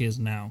Black is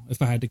now.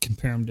 If I had to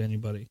compare him to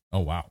anybody.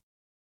 Oh wow.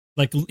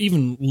 Like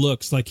even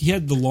looks like he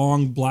had the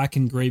long black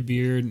and gray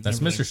beard. And That's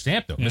everything. Mr.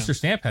 Stamp though. Yeah. Mr.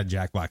 Stamp had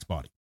Jack Black's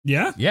body.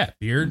 Yeah. Yeah,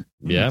 beard.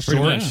 Yeah,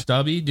 pretty short, much.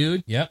 stubby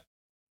dude. Yep.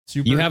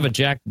 Super. You have a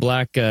Jack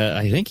Black.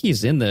 I think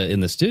he's in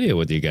the studio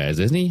with you guys,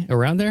 isn't he?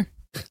 Around there?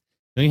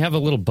 Don't you have a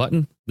little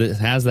button that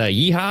has that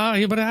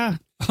yeehaw? Yeehaw?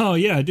 Oh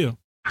yeah, I do.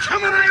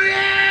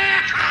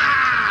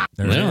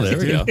 There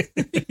we go.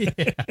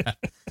 Yeah.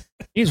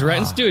 He's right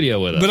in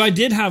studio with us. But I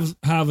did have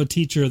a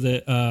teacher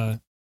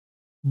that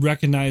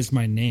recognized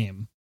my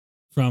name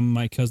from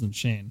my cousin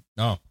Shane,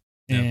 Oh.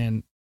 Yeah.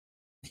 and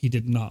he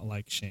did not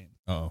like Shane.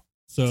 Oh.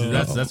 So See,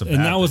 that's a and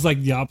bad that was thing.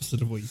 like the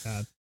opposite of what you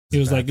had. It a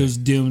was bad like it was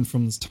doomed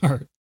from the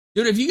start.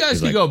 Dude, if you guys He's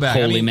could like, go back,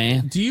 holy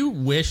man. do you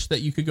wish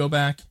that you could go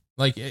back?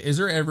 Like, is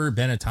there ever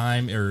been a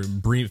time or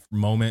brief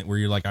moment where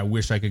you're like, I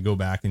wish I could go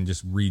back and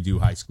just redo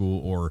high school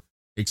or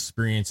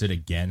experience it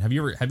again? Have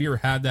you ever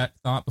had that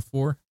thought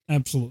before?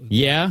 Absolutely.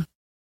 Yeah,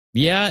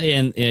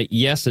 and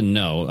yes and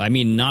no. I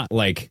mean, not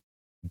like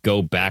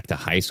go back to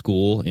high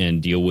school and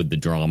deal with the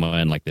drama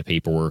and like the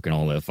paperwork and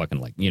all the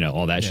fucking like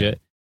all that shit.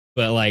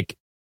 But like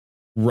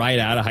right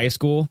out of high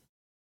school,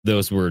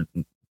 those were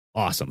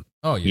awesome.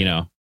 Oh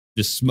yeah.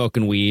 Just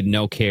smoking weed,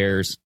 no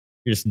cares.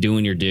 You're just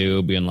doing your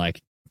due, being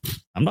like,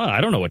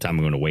 I don't know what time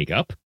I'm going to wake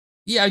up.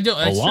 Yeah, I don't.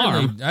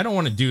 Alarm. I don't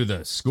want to do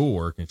the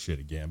schoolwork and shit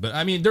again. But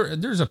I mean,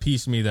 there's a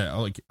piece of me that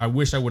like I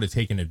wish I would have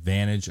taken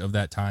advantage of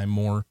that time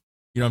more.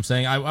 You know what I'm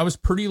saying? I was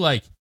pretty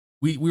like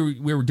we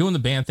were doing the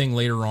band thing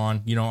later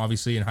on.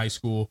 Obviously in high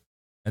school,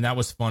 and that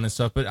was fun and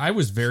stuff. But I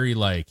was very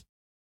like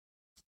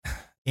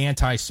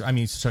anti. I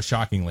mean, so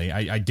shockingly,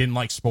 I didn't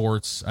like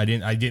sports. I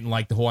didn't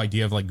like the whole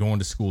idea of like going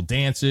to school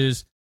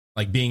dances,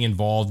 like being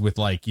involved with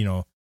like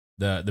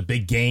the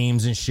big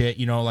games and shit,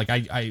 like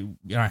I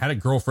had a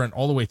girlfriend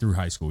all the way through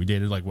high school. We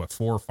dated like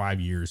 4 or 5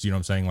 years, you know what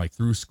I'm saying? Like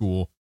through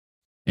school.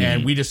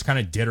 And we just kind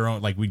of did our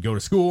own, like we'd go to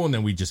school and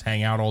then we'd just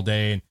hang out all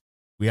day and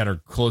we had our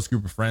close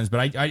group of friends, but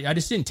I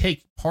just didn't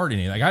take part in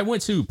it. Like I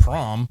went to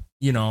prom,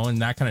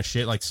 and that kind of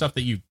shit, like stuff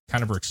that you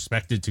kind of were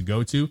expected to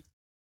go to.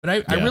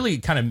 But I really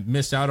kind of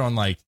missed out on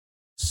like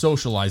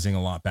socializing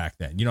a lot back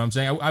then. You know what I'm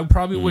saying? I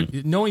probably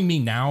would, knowing me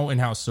now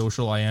and how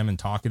social I am and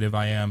talkative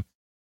I am,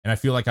 and I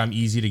feel like I'm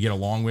easy to get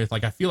along with.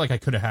 Like, I feel like I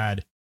could have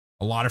had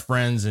a lot of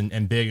friends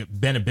and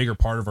been a bigger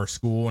part of our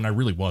school. And I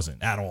really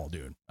wasn't at all,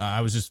 dude.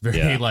 I was just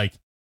very like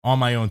on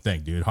my own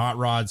thing, dude. Hot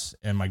rods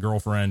and my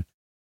girlfriend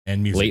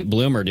and music. Late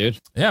bloomer,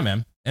 dude. Yeah,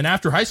 man. And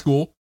after high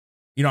school,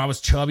 I was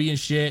chubby and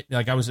shit.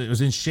 Like it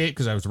was in shape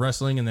because I was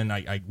wrestling. And then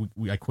I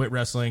quit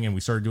wrestling and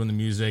we started doing the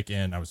music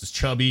and I was just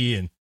chubby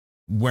and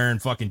wearing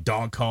fucking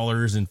dog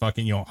collars and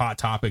fucking, Hot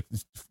Topic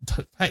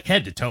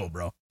head to toe,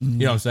 bro. You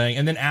know what I'm saying?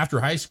 And then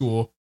after high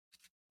school,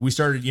 we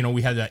started,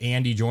 we had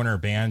Andy join our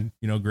band,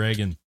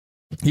 Greg, and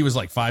he was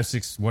like 5,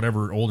 6,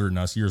 whatever, older than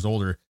us, years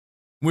older.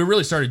 We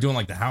really started doing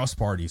like the house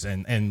parties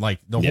and like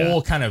the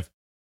whole kind of,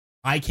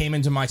 I came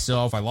into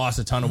myself. I lost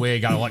a ton of weight. I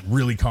got like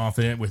really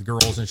confident with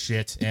girls and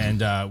shit.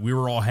 And we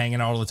were all hanging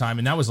out all the time.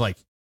 And that was like,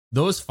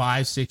 those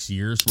 5, 6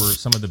 years were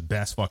some of the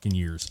best fucking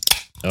years.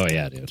 Oh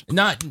yeah, dude.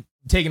 Not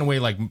taking away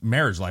like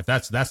marriage life.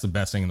 That's the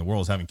best thing in the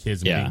world is having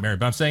kids and being married.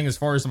 But I'm saying as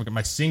far as like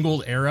my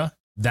single era,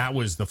 that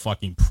was the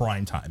fucking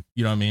prime time.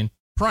 You know what I mean?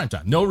 Prime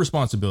time, no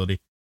responsibility,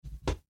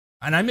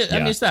 and I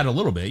miss that a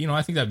little bit.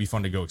 I think that'd be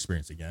fun to go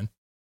experience again.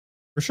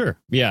 For sure.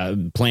 Yeah,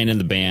 playing in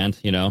the band,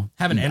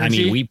 having energy. I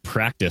mean, we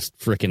practiced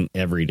freaking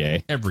every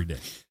day.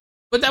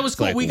 But that was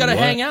cool. Like, we got to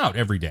hang out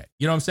every day.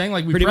 You know what I'm saying?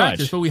 Like we Pretty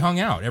practiced, much. but we hung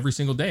out every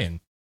single day,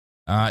 and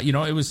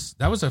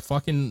that was a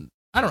fucking.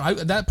 I don't know.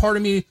 That part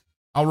of me,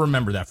 I'll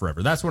remember that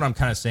forever. That's what I'm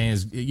kind of saying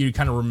is you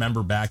kind of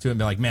remember back to it and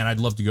be like, man,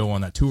 I'd love to go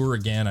on that tour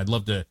again. I'd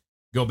love to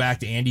go back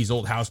to Andy's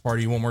old house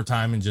party one more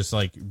time and just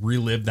like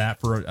relive that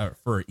for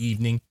an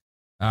evening.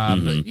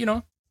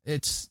 But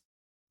it's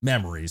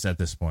memories at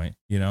this point,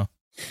 Dude,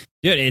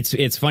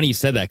 it's funny you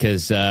said that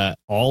because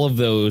all of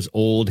those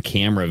old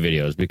camera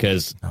videos,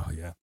 because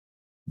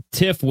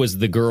Tiff was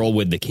the girl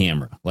with the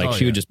camera. Like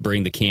she would just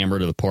bring the camera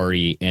to the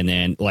party, and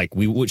then like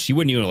she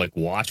wouldn't even like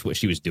watch what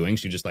she was doing.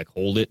 She'd just like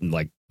hold it and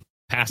like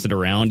pass it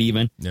around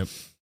even. Yep.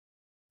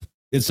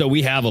 And so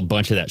we have a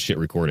bunch of that shit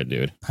recorded,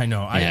 dude. I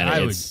know.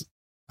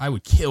 I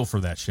would kill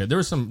for that shit.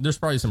 There's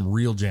probably some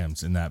real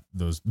gems in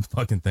those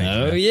fucking things.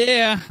 Oh man.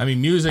 yeah. I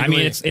mean, music. I mean,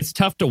 it's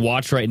tough to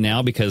watch right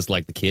now because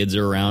like the kids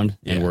are around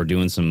and we're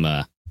doing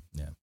some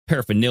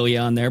paraphernalia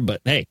on there.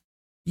 But hey,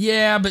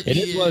 yeah, but it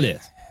is what it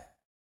is.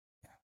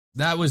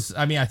 That was.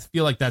 I mean, I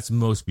feel like that's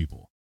most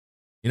people.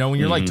 You know, when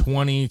you're like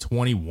 20,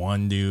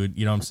 21, dude.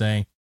 You know what I'm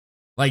saying?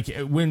 Like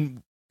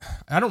when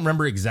I don't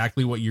remember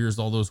exactly what years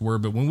all those were,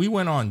 but when we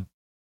went on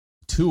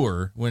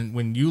tour,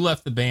 when you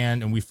left the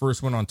band and we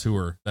first went on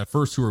tour, that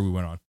first tour we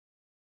went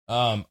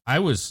on, I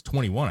was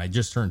 21. I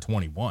just turned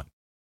 21,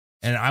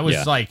 and I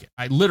was like,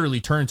 I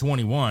literally turned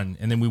 21,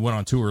 and then we went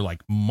on tour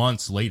like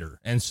months later,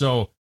 and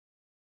so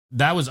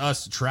that was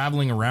us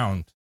traveling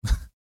around,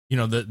 you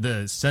know,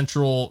 the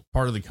central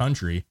part of the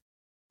country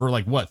for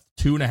like what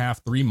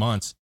 2.5, 3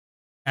 months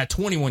at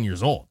 21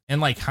 years old, and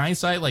like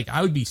hindsight, like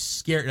I would be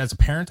scared as a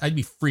parent. I'd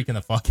be freaking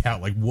the fuck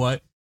out, like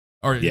what,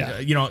 or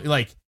you know,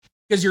 like.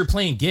 Because you're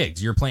playing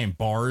gigs, you're playing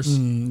bars,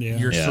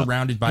 you're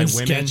surrounded by women,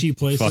 sketchy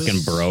places,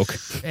 fucking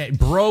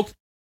broke.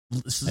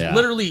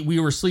 Literally, we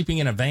were sleeping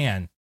in a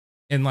van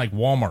in like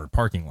Walmart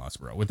parking lots,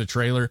 bro, with a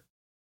trailer.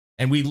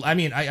 And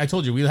I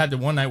told you we had the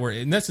one night where,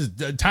 and this is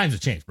times have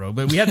changed, bro.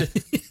 But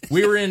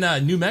we were in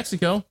New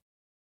Mexico,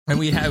 and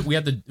we had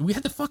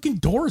the fucking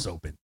doors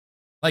open,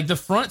 like the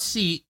front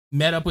seat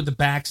met up with the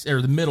backs or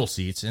the middle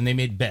seats, and they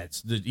made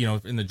beds.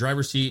 In the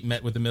driver's seat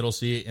met with the middle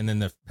seat, and then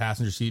the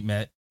passenger seat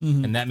met.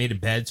 And that made a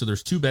bed. So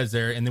there's 2 beds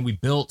there. And then we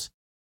built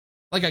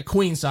like a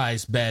queen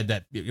size bed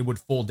that it would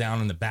fold down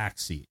in the back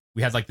seat.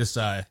 We had like this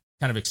kind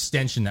of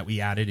extension that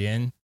we added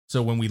in.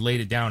 So when we laid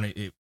it down,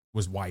 it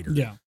was wider.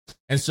 Yeah.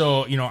 And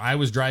so, you know, I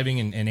was driving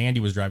and Andy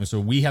was driving.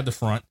 So we had the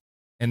front,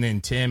 and then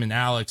Tim and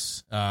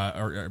Alex,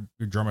 our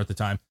drummer at the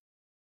time,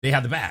 they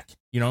had the back,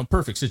 you know,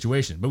 perfect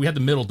situation. But we had the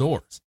middle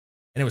doors,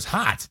 and it was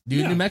hot, dude.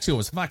 Yeah. New Mexico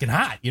was fucking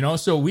hot, you know?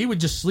 So we would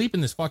just sleep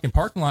in this fucking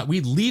parking lot.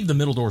 We'd leave the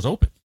middle doors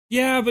open.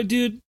 Yeah, but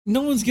dude,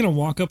 no one's gonna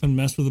walk up and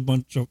mess with a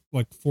bunch of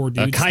like 4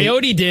 dudes. A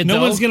coyote did. No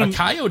one's gonna. A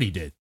coyote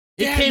did.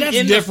 It came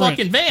in the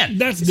fucking van.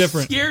 That's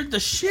different. Scared the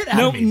shit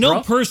out of me.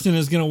 No person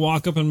is gonna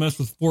walk up and mess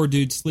with 4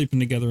 dudes sleeping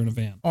together in a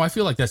van. Oh, I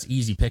feel like that's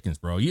easy pickings,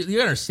 bro. You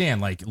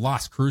understand? Like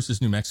Las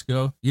Cruces, New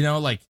Mexico. You know,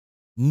 like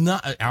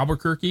not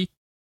Albuquerque.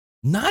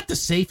 Not the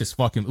safest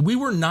fucking. We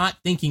were not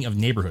thinking of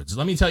neighborhoods.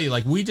 Let me tell you,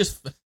 like we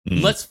just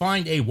let's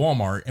find a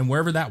Walmart, and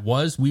wherever that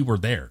was, we were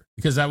there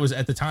because that was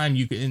at the time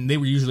you could, and they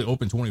were usually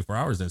open 24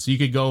 hours then, so you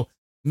could go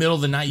middle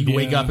of the night, you could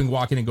wake up and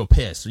walk in and go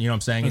piss. You know what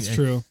I'm saying? That's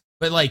true.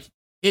 But like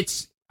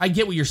I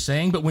get what you're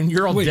saying, but when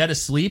you're all dead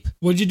asleep,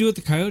 what'd you do with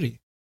the coyote?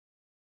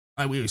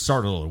 We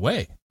started a little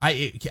away.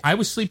 I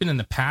was sleeping in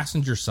the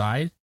passenger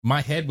side.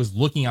 My head was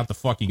looking out the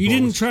fucking. You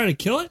didn't try to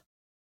kill it?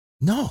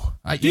 No,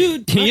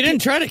 dude, you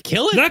didn't try to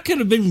kill it. That could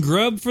have been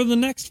grub for the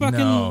next fucking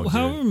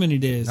however many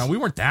days. No, we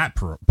weren't that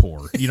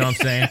poor. You know what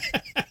I'm saying?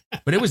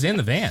 But it was in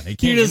the van. It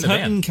came You're just in the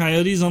hunting van.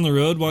 Coyotes on the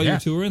road while you're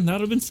touring.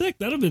 That'd have been sick.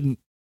 That'd have been.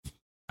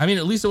 I mean,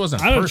 at least it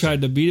wasn't. I'd have tried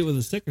to beat it with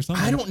a stick or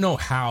something. I don't know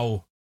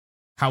how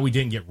we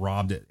didn't get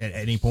robbed at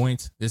any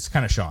point. It's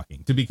kind of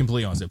shocking, to be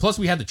completely honest. Plus,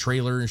 we had the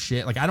trailer and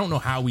shit. Like, I don't know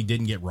how we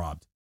didn't get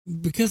robbed.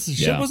 Because the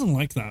shit wasn't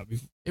like that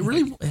before. It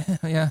really,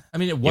 yeah. I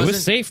mean, it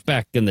was safe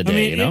back in the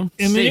day, you know?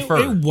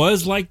 It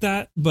was like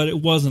that, but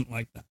it wasn't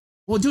like that.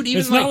 Well, dude,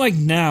 even it's not like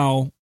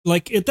now.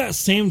 Like, at that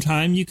same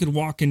time, you could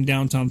walk in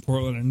downtown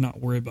Portland and not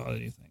worry about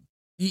anything.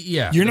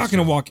 Yeah. You're not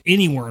going to walk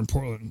anywhere in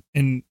Portland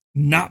and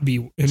not be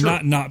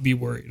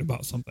worried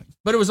about something.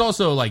 But it was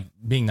also, like,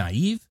 being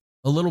naive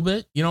a little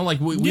bit. You know,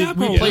 like, we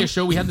play a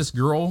show. We had this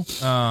girl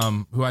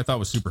who I thought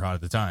was super hot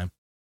at the time.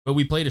 But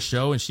we played a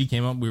show, and she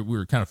came up. We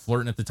were kind of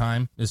flirting at the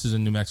time. This is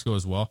in New Mexico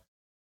as well.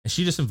 And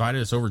she just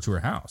invited us over to her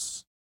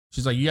house.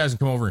 She's like, you guys can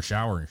come over and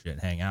shower and shit,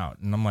 hang out.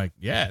 And I'm like,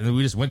 yeah. And then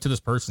we just went to this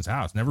person's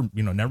house. Never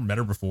met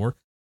her before.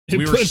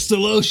 We puts the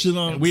lotion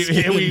on. We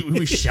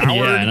showered.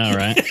 Yeah, I know,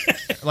 right?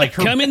 Like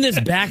come in this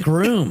back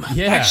room.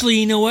 Yeah. Actually,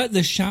 you know what?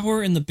 The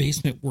shower in the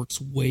basement works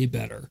way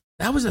better.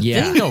 That was a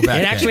thing, though,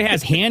 back It then. actually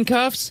has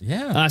handcuffs.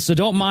 Yeah. So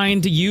don't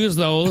mind to use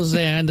those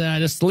and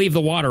just leave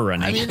the water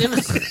running. I mean, it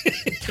was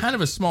kind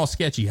of a small,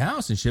 sketchy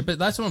house and shit, but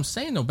that's what I'm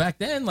saying, though. Back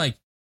then, like,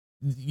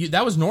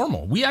 that was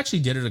normal. We actually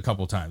did it a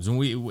couple times.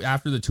 When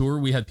after the tour,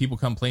 we had people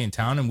come play in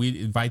town, and we'd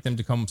invite them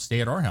to come stay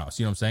at our house,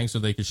 you know what I'm saying? So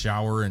they could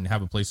shower and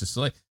have a place to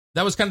stay.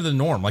 That was kind of the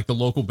norm. Like, the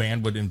local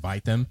band would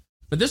invite them.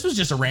 But this was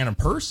just a random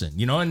person,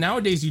 you know? And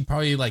nowadays, you'd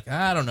probably like,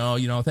 I don't know,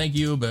 you know, thank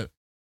you, but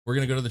we're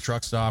going to go to the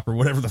truck stop or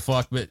whatever the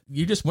fuck. But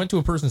you just went to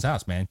a person's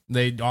house, man.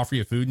 They'd offer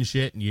you food and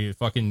shit, and you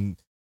fucking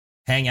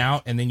hang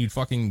out, and then you'd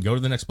fucking go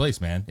to the next place,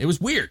 man. It was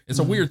weird. It's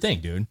a weird thing,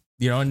 dude.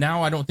 You know, and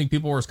now I don't think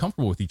people are as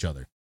comfortable with each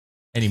other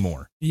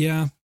anymore.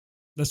 Yeah,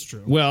 that's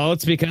true. Well,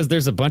 it's because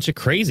there's a bunch of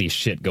crazy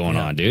shit going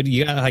on, dude.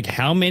 You got like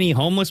how many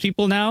homeless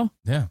people now?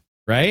 Yeah.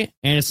 right?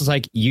 And it's just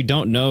like you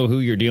don't know who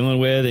you're dealing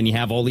with, and you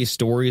have all these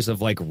stories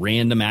of like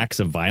random acts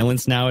of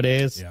violence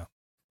nowadays. Yeah.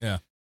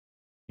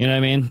 You know what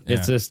I mean? Yeah.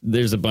 It's just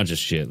there's a bunch of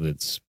shit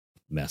that's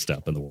messed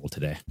up in the world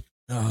today.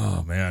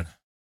 Oh man,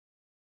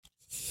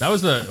 that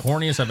was the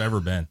horniest I've ever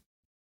been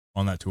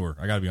on that tour.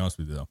 I got to be honest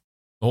with you though,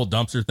 the whole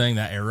dumpster thing,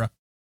 that era.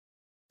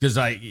 Because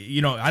I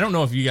don't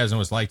know if you guys know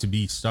what it's like to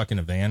be stuck in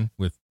a van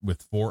with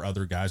 4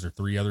 other guys or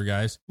 3 other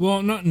guys.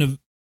 Well, not in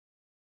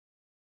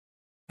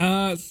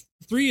a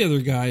 3 other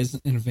guys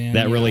in a van.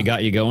 That really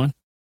got you going?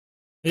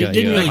 It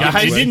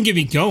didn't get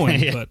me going,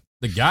 Yeah. but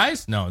The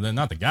guys? No, they're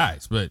not the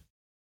guys, but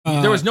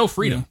there was no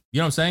freedom. yeah. You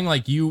know what I'm saying?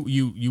 Like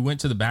you went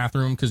to the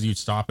bathroom because you'd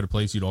stop at a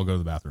place, you'd all go to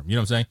the bathroom. You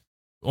know what I'm saying?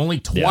 Only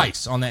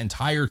twice on that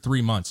entire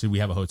 3 months did we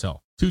have a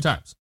hotel. 2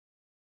 times.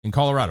 In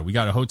Colorado, we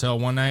got a hotel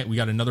one night. We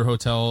got another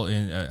hotel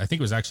in, I think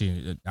it was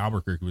actually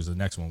Albuquerque was the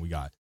next one we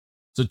got.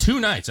 So 2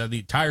 nights out of the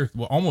entire,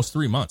 almost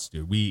 3 months,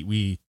 dude,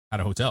 we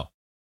had a hotel.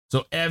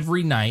 So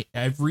every night,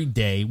 every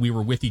day, we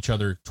were with each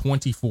other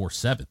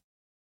 24/7.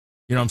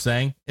 You know what I'm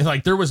saying? It's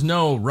like there was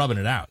no rubbing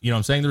it out. You know what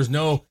I'm saying? There's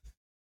no,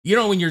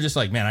 when you're just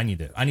like, man, I need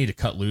to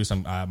cut loose.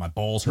 My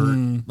balls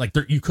hurt. Like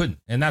you couldn't.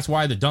 And that's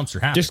why the dumpster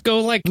happened. Just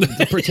go like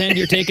pretend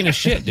you're taking a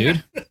shit,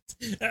 dude.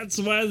 That's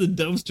why the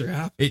dumpster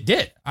happened. It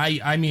did.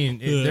 I mean,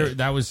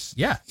 that was,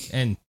 yeah.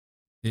 And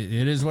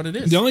it is what it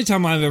is. The only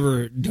time I've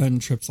ever done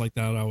trips like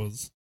that, I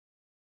was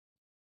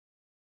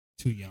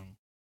too young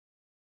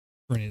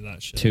for any of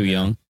that shit. Too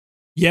young.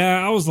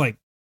 Yeah, I was like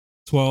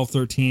 12,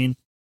 13,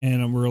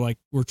 and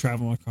we're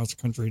traveling across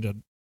the country to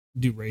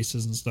do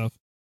races and stuff.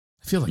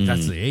 I feel like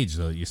that's the age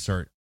though. You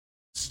start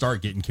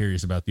getting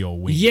curious about the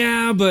old wing.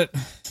 Yeah, but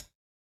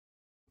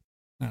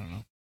I don't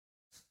know.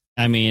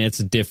 I mean, it's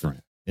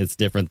different. It's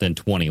different than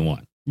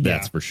 21.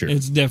 That's for sure.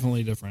 It's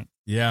definitely different.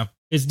 Yeah.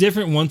 It's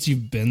different once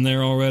you've been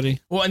there already.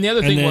 Well, and the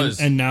other thing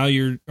and now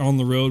you're on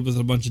the road with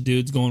a bunch of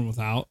dudes going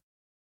without.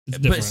 It's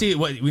but different. see,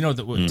 what we know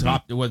that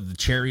what the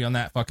cherry on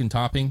that fucking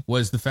topping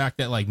was the fact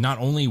that like not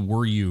only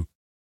were you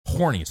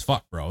horny as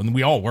fuck, bro, and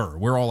we all were.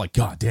 We're all like,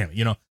 God damn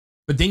it,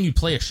 But then you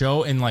play a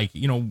show and like,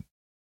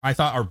 I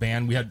thought our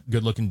band, we had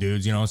good looking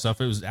dudes, and stuff.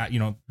 It was,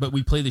 but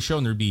we play the show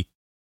and there'd be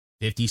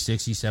 50,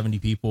 60, 70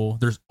 people.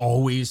 There's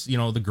always,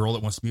 the girl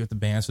that wants to be with the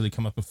band. So they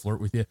come up and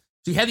flirt with you.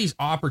 So you had these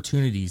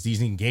opportunities,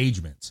 these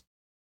engagements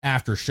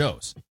after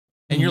shows.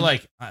 And you're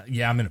like,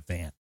 yeah, I'm in a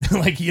van.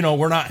 Like,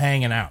 we're not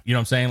hanging out. You know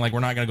what I'm saying? Like,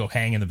 we're not going to go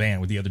hang in the van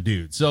with the other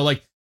dudes. So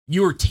like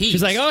you were teased.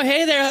 She's like, oh,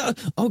 hey there.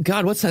 Oh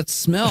God, what's that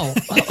smell?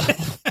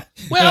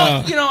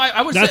 Well,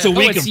 I would that's say a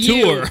week of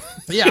tour.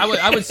 Yeah,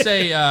 I would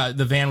say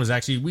the van was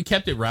actually, we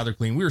kept it rather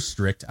clean. We were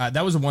strict.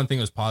 That was the one thing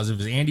that was positive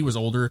is Andy was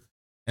older.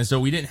 And so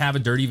we didn't have a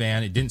dirty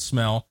van. It didn't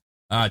smell.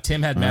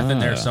 Tim had meth in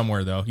there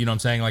somewhere though. You know what I'm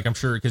saying? Like I'm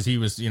sure because he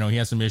was, he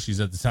had some issues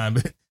at the time,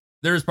 but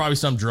there was probably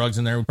some drugs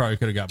in there. We probably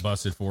could have got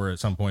busted for it at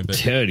some point. But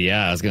dude,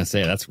 yeah, I was going to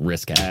say that's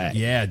risky.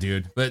 Yeah,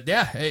 dude. But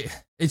yeah,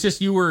 it's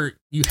just you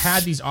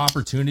had these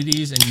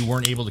opportunities and you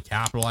weren't able to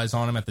capitalize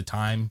on them at the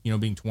time,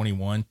 being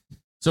 21.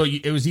 So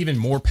it was even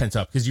more pent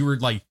up because you were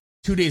like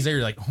 2 days later,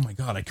 you're like, oh my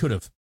God, I could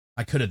have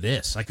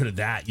this, I could have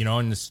that,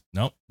 and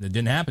nope, it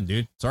didn't happen,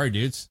 dude. Sorry,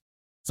 dudes.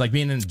 It's like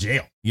being in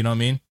jail. You know what I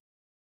mean?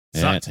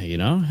 Sucked. It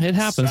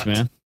happens, Sucked.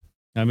 man.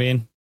 I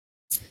mean,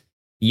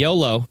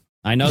 YOLO.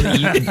 I know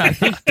that I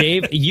think,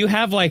 Dave, you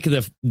have like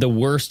the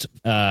worst,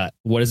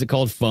 what is it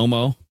called?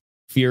 FOMO,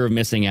 fear of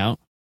missing out.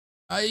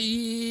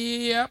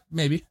 Yeah,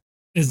 maybe.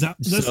 That's not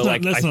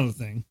a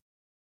thing.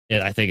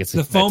 Yeah, I think it's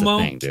the FOMO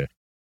thing, dude.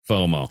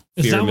 FOMO.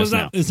 Is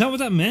that what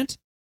that meant?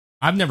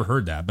 I've never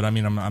heard that, but I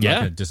mean, I'm not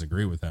going to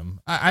disagree with him.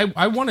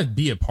 I want to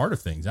be a part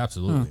of things.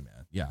 Absolutely, man.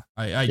 Yeah.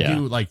 I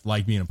do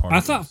like being a part of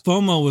I thought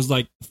FOMO was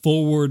like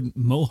forward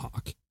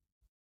mohawk.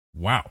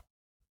 Wow.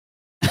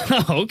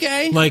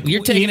 Okay. Like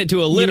you're taking it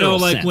to a literal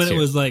like sense when here. it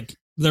was like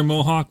their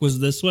mohawk was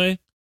this way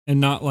and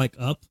not like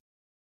up.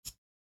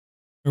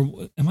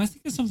 Or am I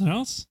thinking something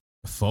else?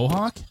 A faux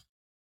hawk?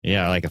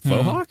 Yeah, like a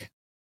faux hawk?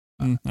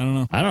 I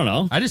don't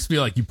know. I just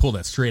feel like you pulled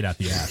that straight out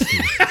the ass,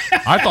 dude.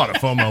 I thought a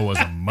FOMO was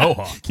a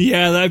mohawk.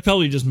 Yeah, I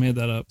probably just made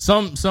that up.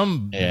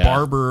 Some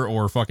barber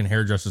or fucking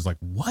hairdresser's like,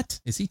 what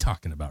is he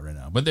talking about right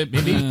now? But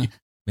maybe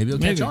it'll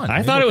catch on.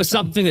 I thought it was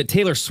something that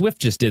Taylor Swift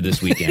just did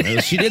this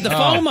weekend. She did the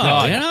FOMO.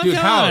 God. Dude,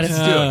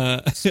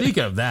 God. Dude,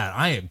 speaking of that,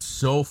 I am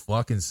so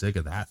fucking sick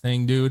of that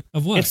thing, dude.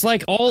 Of what? It's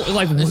like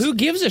who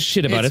gives a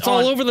shit about it? It's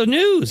all over the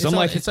news. I'm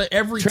like, it's like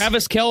every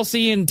Travis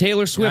Kelce and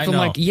Taylor Swift. I'm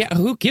like, yeah,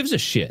 who gives a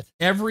shit?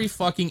 Every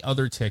fucking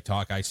other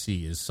TikTok I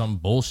see is some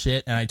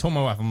bullshit. And I told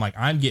my wife, I'm like,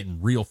 I'm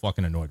getting real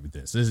fucking annoyed with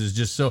this. This is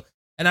just so,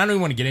 and I don't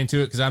even want to get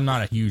into it because I'm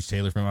not a huge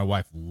Taylor fan. My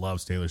wife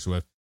loves Taylor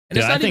Swift. And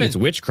Dude, I think it's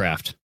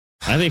witchcraft.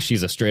 I think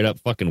she's a straight up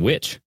fucking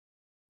witch.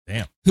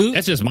 Damn. Who?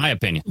 That's just my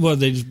opinion. Well,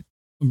 they just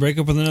break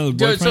up with another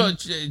boyfriend?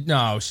 Dude,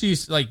 no,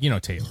 she's like,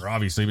 Taylor,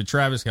 obviously, but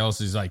Travis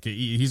Kelce's like,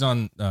 he's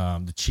on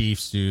the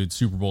Chiefs, dude,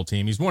 Super Bowl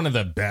team. He's one of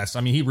the best.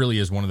 I mean, he really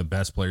is one of the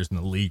best players in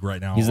the league right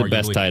now. He's the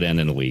best tight end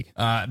in the league.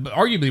 But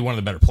arguably one of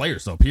the better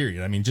players, though,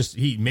 period. I mean, just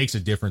he makes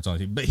a difference on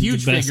the team. But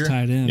huge the best figure.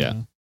 tight end.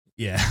 Yeah.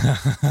 Yeah.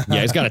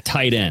 Yeah, he's got a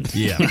tight end.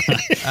 Yeah.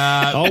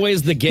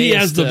 Always the gayest. He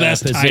has the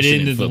best tight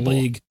position end in the football.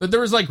 league. But there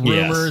was like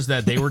rumors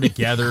that they were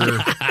together.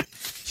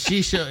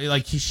 She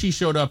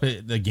showed up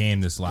at the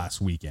game this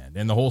last weekend,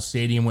 and the whole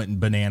stadium went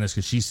bananas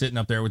because she's sitting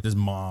up there with his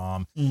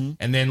mom. Mm-hmm.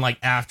 And then like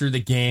after the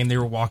game, they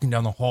were walking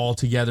down the hall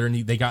together,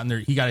 and they got in there.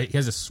 He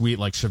has a sweet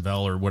like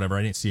Chevelle or whatever.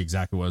 I didn't see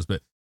exactly what it was,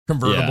 but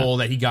convertible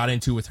that he got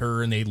into with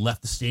her, and they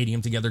left the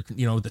stadium together.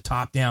 You know, with the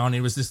top down. It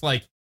was just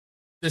like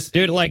this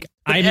Dude, like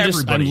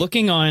I'm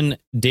looking on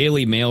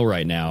Daily Mail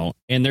right now,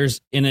 and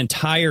there's an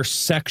entire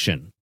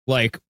section,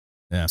 like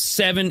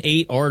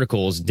 7-8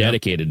 articles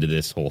dedicated to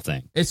this whole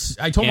thing.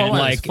 I told my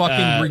wife, it's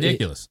fucking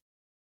ridiculous.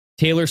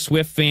 Taylor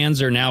Swift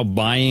fans are now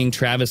buying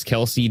Travis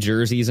Kelce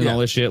jerseys and all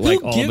this shit.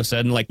 Like all of a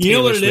sudden, like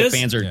Taylor Swift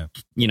fans are,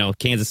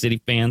 Kansas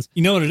City fans.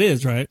 You know what it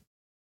is, right?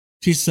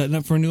 She's setting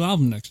up for a new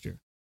album next year.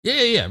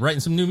 Yeah.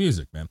 Writing some new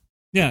music, man.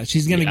 Yeah,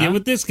 she's going to get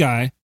with this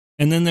guy,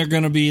 and then they're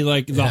going to be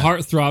like the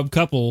heartthrob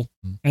couple,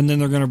 and then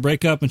they're going to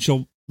break up, and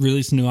she'll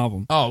release a new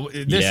album. Oh,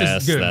 this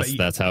is good.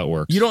 That's how it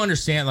works. You don't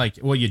understand, like,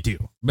 well, you do,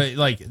 but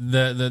like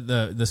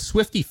the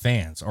Swiftie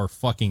fans are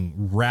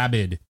fucking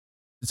rabid.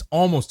 It's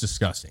almost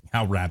disgusting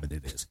how rabid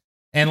it is,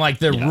 and like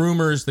the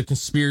rumors, the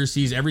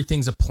conspiracies,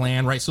 everything's a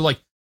plan, right? So like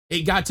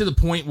it got to the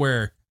point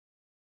where,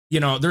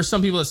 there's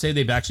some people that say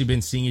they've actually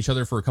been seeing each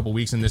other for a couple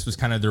weeks, and this was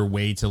kind of their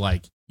way to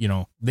like,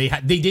 they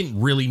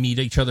didn't really meet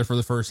each other for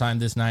the first time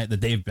this night,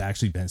 that they've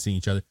actually been seeing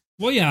each other.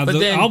 Well, yeah, but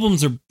the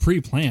albums are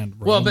pre-planned,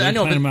 bro. Well, but I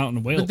know, them out in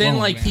a but then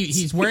like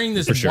he's wearing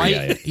this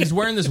white, he's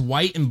wearing this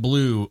white and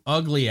blue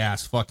ugly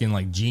ass fucking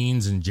like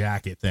jeans and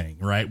jacket thing,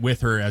 right,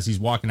 with her as he's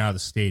walking out of the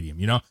stadium,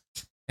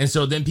 and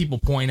so then people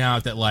point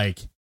out that like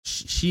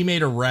she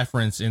made a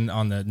reference on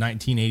the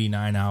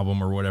 1989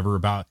 album or whatever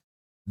about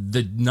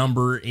the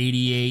number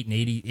 88 and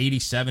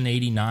 87,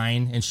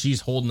 89, and she's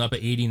holding up an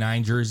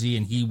 89 jersey,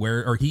 and he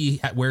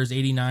wears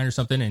 89 or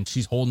something, and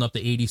she's holding up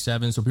the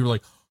 87. So people are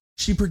like,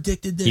 she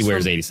predicted this. He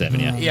wears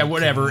 87, yeah,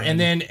 whatever. God.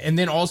 And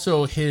then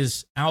also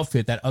his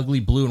outfit, that ugly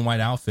blue and white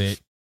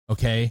outfit,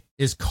 okay,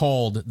 is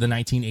called the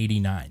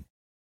 1989.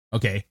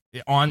 Okay,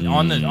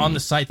 on the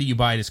site that you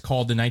buy it is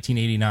called the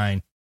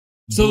 1989.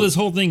 So this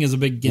whole thing is a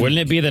big gimmick.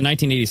 Wouldn't it be the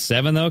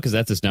 1987 though? Because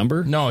that's his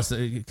number. No, it's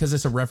because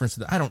it's a reference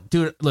to I don't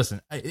do it.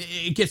 Listen,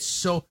 it gets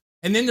so.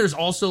 And then there's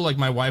also like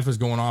my wife was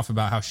going off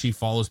about how she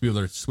follows people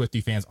that are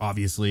Swiftie fans,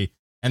 obviously,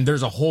 and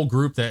there's a whole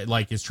group that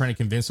like is trying to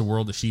convince the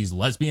world that she's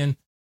lesbian.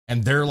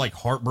 And they're like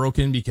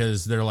heartbroken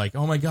because they're like,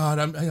 oh my God,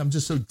 I'm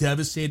just so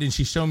devastated. And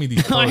she showed me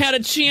these posts. I had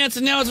a chance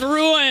and now it's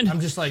ruined.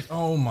 I'm just like,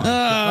 oh my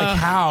God. Like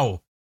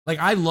how? Like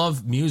I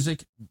love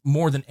music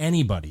more than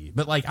anybody,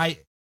 but like I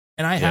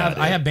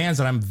have bands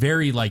that I'm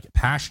very like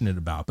passionate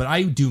about, but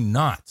I do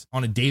not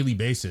on a daily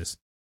basis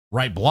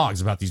write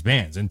blogs about these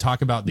bands and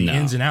talk about the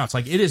ins and outs.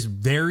 Like it is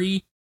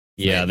very.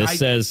 Yeah. This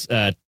says,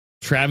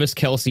 Travis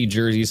Kelce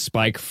jerseys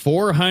spike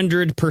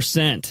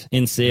 400%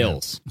 in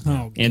sales.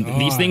 Oh, and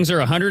these things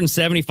are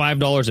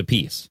 $175 a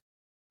piece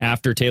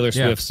after Taylor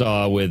Swift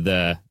saw with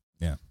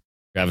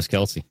Travis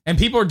Kelce. And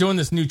people are doing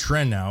this new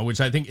trend now, which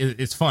I think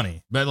it's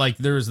funny. But like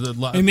there's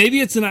and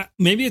maybe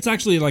it's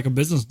actually like a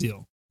business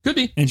deal. Could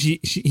be. And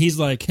he's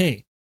like,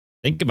 hey,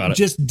 think about it.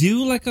 Just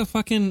do like a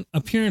fucking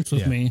appearance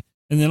with me.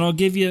 And then I'll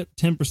give you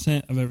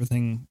 10% of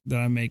everything that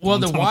I make. Well,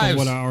 on top of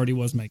what I already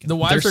was making. The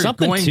wives There's are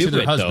something going to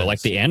their it, husbands. though,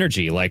 like the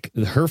energy. Like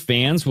her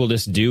fans will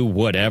just do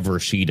whatever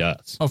she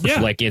does. Oh, for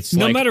sure. Like it's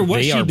no like matter what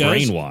they she are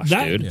does, brainwashed,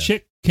 that dude.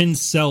 chick can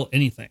sell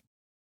anything.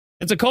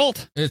 It's a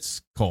cult.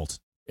 It's cult.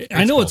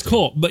 I know it's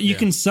cult, but you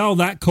can sell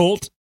that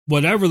cult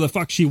whatever the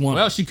fuck she wants.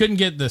 Well, she couldn't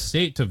get the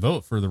state to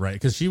vote for the right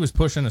because she was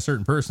pushing a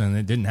certain person and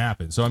it didn't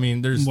happen. So I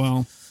mean,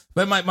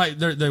 but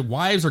their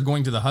wives are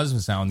going to the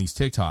husbands now on these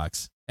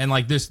TikToks. And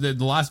like the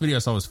last video I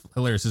saw was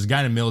hilarious. This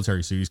guy in a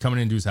military suit, he's coming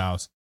into his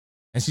house,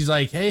 and she's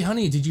like, "Hey,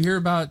 honey, did you hear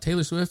about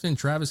Taylor Swift and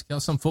Travis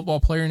Kelce? Some football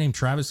player named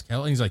Travis Kelce?"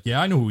 And he's like,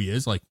 "Yeah, I know who he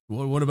is." Like,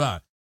 what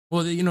about?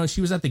 Well, she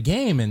was at the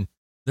game, and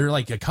they're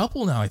like a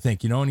couple now, I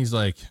think. And he's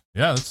like,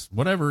 "Yeah, that's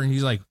whatever." And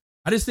he's like,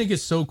 "I just think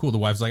it's so cool." The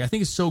wife's like, "I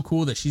think it's so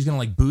cool that she's gonna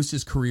like boost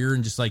his career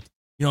and just like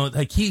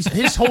like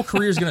his whole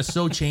career is gonna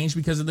so change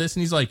because of this."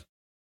 And he's like,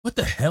 what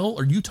the hell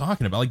are you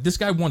talking about? Like, this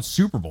guy won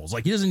Super Bowls.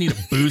 Like, he doesn't need a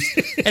boost.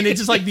 And it's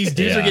just like these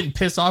dudes are getting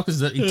pissed off because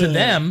to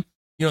them,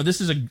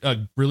 this is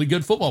a really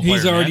good football player.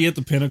 He's already at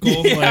the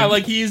pinnacle. Yeah,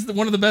 like he's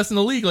one of the best in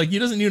the league. Like, he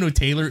doesn't need no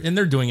Taylor, and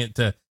they're doing it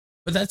to.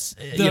 But that's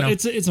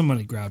it's a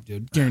money grab,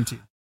 dude.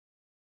 Guaranteed.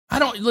 I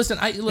don't listen.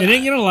 It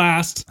ain't gonna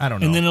last. I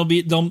don't know. And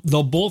then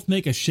they'll both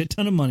make a shit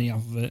ton of money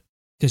off of it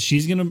because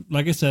she's gonna,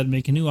 like I said,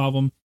 make a new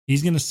album.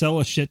 He's gonna sell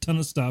a shit ton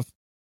of stuff.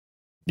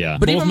 Yeah.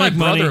 But even my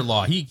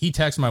brother-in-law, he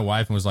texted my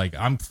wife and was like,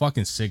 I'm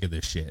fucking sick of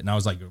this shit. And I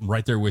was like,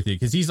 right there with you.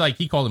 Because he's like,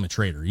 he called him a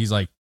traitor. He's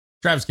like,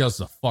 Travis Kelce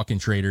is a fucking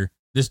traitor.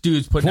 This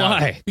dude's putting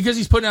out. Because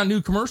he's putting out a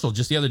new commercial.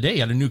 Just the other day, he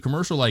had a new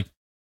commercial like,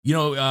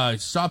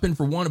 stop in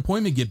for one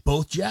appointment, get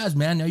both jabs,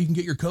 man. Now you can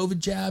get your COVID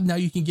jab. Now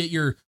you can get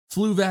your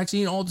flu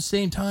vaccine all at the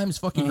same time. It's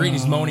fucking great.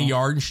 He's mowing a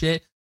yard and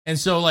shit. And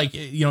so, like,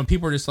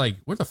 people are just like,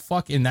 what the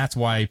fuck? And that's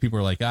why people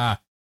are like,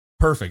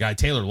 perfect.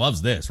 Taylor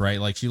loves this, right?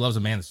 Like, she loves a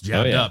man that's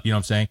jabbed up. You know what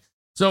I'm saying?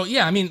 So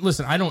yeah, I mean,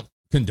 listen, I don't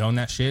condone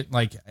that shit.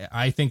 Like,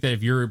 I think that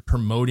if you're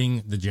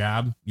promoting the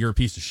jab, you're a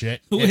piece of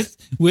shit.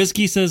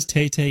 Whiskey says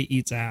Tay Tay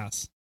eats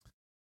ass,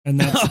 and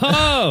that's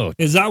Oh,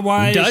 is that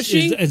why? Does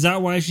she? Is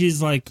that why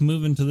she's like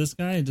moving to this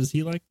guy? Does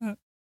he like that?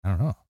 I don't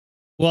know.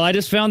 well, I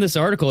just found this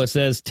article. It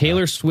says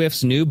Taylor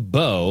Swift's new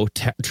beau,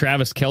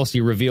 Travis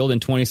Kelce, revealed in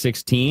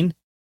 2016,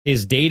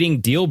 is dating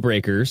deal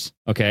breakers.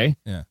 Okay,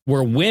 Yeah.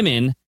 were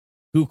women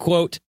who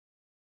quote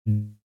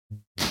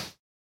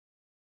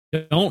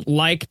don't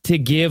like to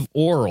give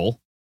oral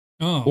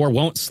Oh, or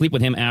won't sleep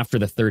with him after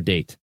the third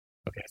date.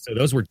 Okay, so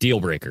those were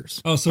deal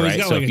breakers. Oh, so he's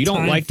got so like if a you don't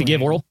time like to give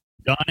frame. oral,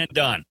 done and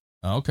done.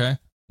 Okay.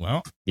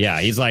 Well, Yeah,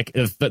 he's like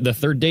the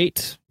third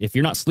date. If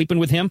you're not sleeping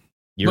with him,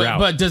 you're out.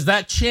 But does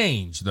that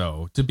change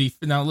though? To be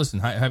now, listen,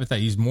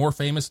 hypothetically, he's more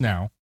famous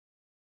now.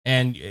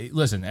 And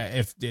listen,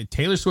 if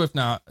Taylor Swift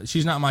now,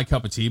 she's not my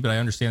cup of tea, but I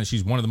understand that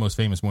she's one of the most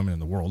famous women in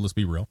the world. Let's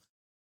be real.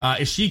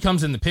 If she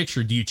comes in the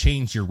picture, do you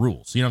change your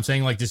rules? You know what I'm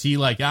saying? Like, does he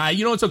like,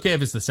 it's okay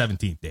if it's the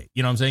 17th date.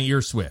 You know what I'm saying?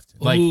 You're Swift.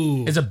 Like,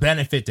 Ooh. it's a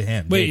benefit to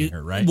him dating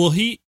her, right? Well,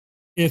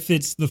 if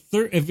it's the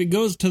third, if it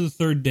goes to the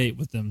third date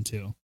with them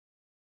too,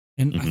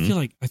 and I feel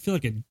like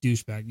a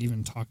douchebag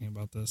even talking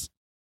about this.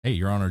 Hey,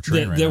 you're on our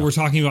train right now. We're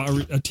talking about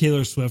a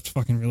Taylor Swift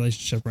fucking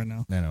relationship right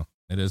now. I know.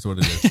 It is what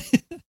it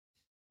is.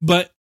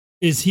 But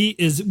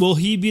will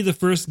he be the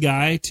first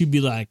guy to be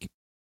like,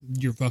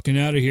 you're fucking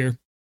out of here,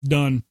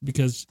 done?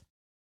 Because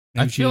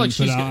I feel like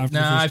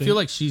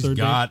she's third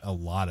got a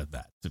lot of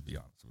that, to be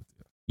honest with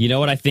you. You know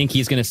what I think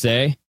he's going to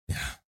say? Yeah.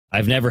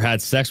 I've never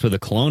had sex with a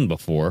clone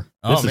before.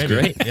 Oh, This is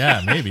maybe. great.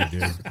 Yeah, maybe,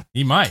 dude.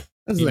 He might.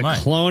 This He is a might.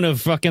 clone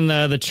of fucking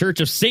the Church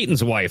of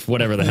Satan's wife,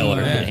 whatever the hell. Oh,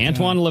 yeah.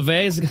 Antoine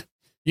LaVey's.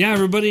 Yeah,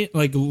 everybody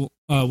like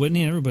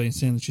Whitney and everybody's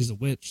saying that she's a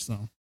witch.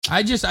 So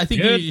I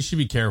think Dude. you should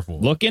be careful.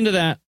 Look into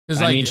that.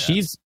 'Cause, I like, mean,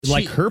 she's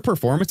like her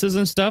performances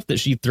and stuff that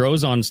she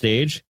throws on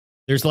stage.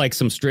 There's like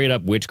some straight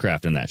up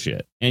witchcraft in that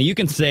shit. And you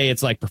can say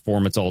it's like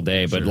performance all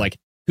day, but Sure. like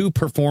who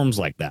performs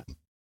like that?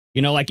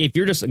 You know, like if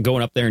you're just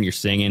going up there and you're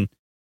singing,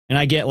 and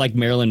I get like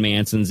Marilyn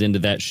Manson's into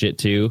that shit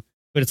too,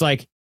 but it's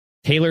like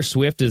Taylor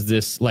Swift is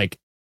this like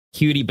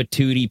cutie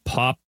patootie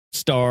pop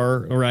star,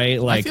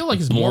 right? Like I feel like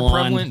it's more blonde.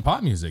 prevalent in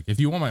pop music. If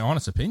you want my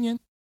honest opinion,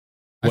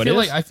 What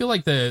is? I feel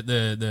like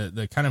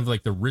the kind of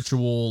like the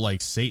ritual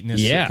like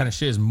Satanist Yeah, kind of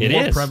shit is it more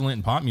is. prevalent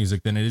in pop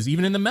music than it is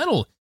even in the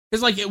metal.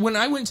 Because like when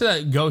I went to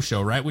that Go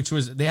show, right, which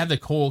was they had the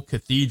whole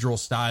cathedral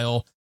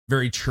style,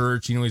 very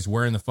church. You know, he's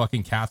wearing the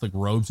fucking Catholic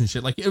robes and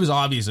shit. Like it was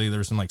obviously there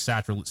was some like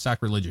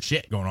sacrilegious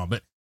shit going on,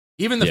 but.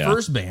 Even the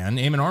first band,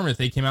 Amon Amarth,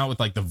 they came out with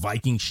like the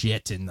Viking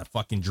shit and the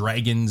fucking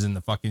dragons and the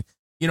fucking,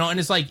 you know, and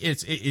it's like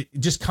it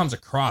just comes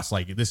across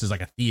like this is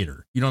like a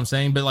theater, you know what I'm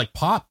saying? But like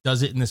pop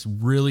does it in this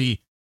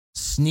really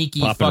sneaky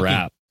Pop fucking and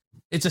rap.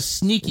 It's a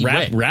sneaky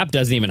way. Rap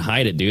doesn't even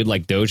hide it, dude.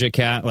 Like Doja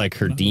Cat, like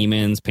her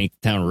demons, paint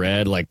the town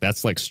red. Like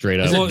that's like straight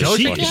up Is it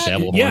Doja fucking Cat?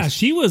 devil yeah, horns.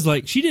 she was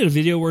like she did a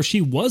video where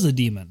she was a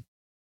demon.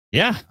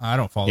 Yeah. I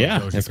don't follow Yeah,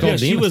 Doja it's Cat. called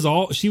Yeah,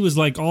 demon. she was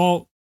like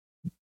all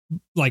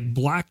like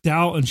blacked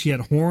out, and she had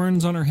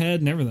horns on her head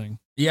and everything.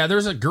 Yeah,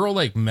 there's a girl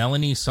like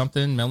Melanie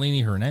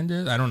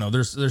Hernandez. I don't know.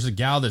 There's a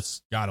gal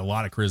that's got a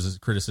lot of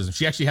criticism.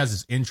 She actually has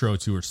this intro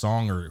to her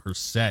song or her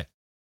set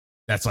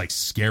that's like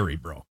scary,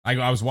 bro.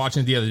 I was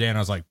watching it the other day and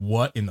I was like,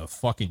 what in the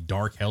fucking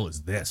dark hell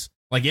is this?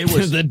 Like it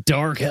was the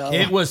dark hell.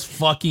 It was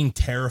fucking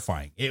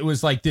terrifying. It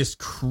was like this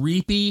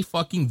creepy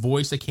fucking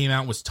voice that came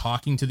out was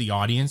talking to the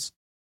audience,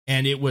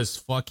 and it was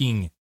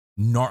fucking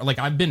like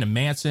I've been to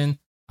Manson.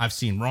 I've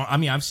seen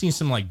I've seen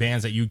some like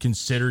bands that you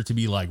consider to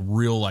be like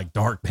real like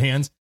dark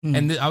bands.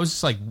 And I was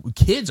just like,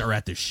 kids are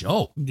at this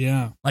show.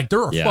 Yeah. Like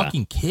there are Yeah.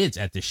 fucking kids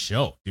at this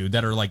show, dude,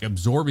 that are like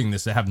absorbing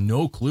this that have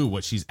no clue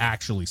what she's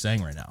actually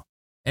saying right now.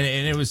 And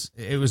it was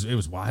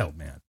wild,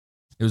 man.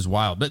 It was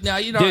wild. But now,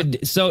 you know,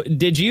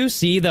 Did you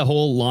see the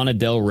whole Lana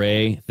Del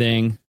Rey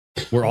thing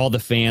where all the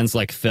fans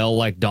like fell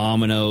like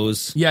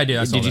dominoes? Yeah, I did.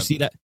 I saw Did you that. see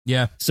that?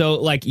 Yeah. So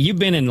like you've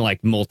been in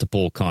like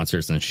multiple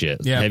concerts and shit.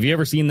 Yeah. Have you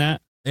ever seen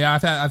that? Yeah,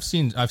 I've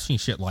seen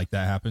shit like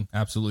that happen.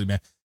 Absolutely, man.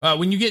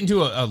 When you get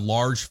into a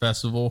large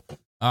festival,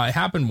 it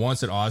happened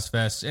once at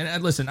Ozfest.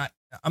 And listen,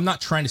 I'm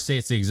not trying to say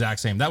it's the exact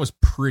same. That was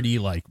pretty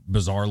like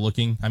bizarre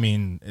looking. I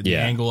mean, the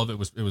angle of it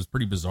was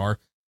pretty bizarre.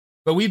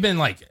 But we've been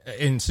like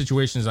in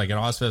situations like at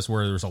Ozfest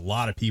where there's a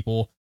lot of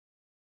people,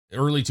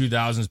 early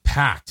 2000s,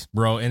 packed,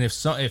 bro. And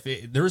if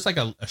there was like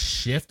a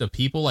shift of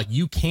people, like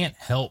you can't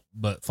help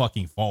but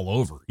fucking fall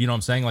over. You know what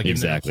I'm saying? Like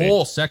Exactly. the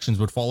whole sections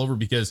would fall over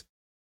because,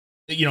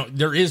 you know,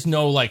 there is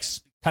no like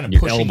kind of Your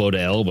pushing, elbow to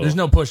elbow. There's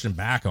no pushing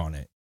back on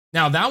it.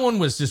 Now that one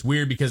was just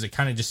weird because it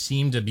kind of just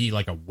seemed to be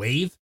like a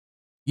wave,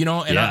 you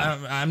know. And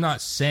Yeah. I'm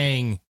not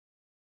saying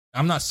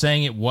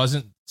it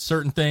wasn't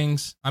certain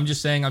things. I'm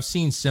just saying I've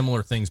seen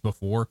similar things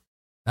before.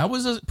 That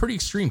was a pretty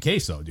extreme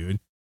case though, dude.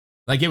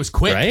 Like it was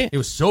quick. Right? It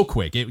was so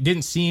quick. It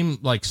didn't seem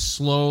like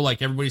slow,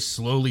 like everybody's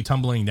slowly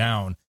tumbling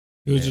down.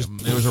 It was just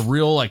It was a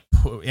real like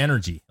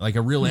energy, like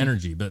a real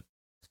energy. But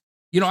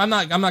you know, I'm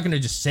not going to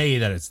just say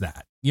that it's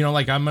that. You know,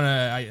 like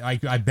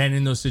I've been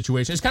in those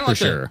situations. It's kind of like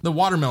For sure. the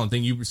watermelon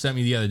thing you sent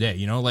me the other day.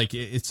 You know, like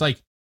it's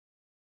like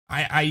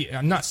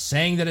I'm not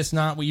saying that it's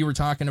not what you were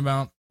talking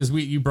about, because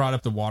you brought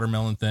up the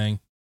watermelon thing.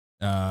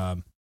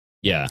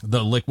 Yeah.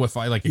 The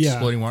liquefy, like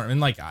exploding water. And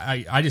like,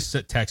 I just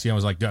text you. I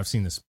was like, dude, I've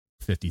seen this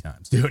 50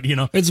 times, dude, you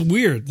know? It's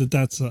weird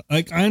that's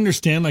like, I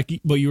understand like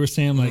what you were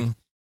saying, like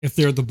if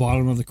they're at the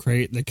bottom of the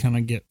crate, they kind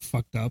of get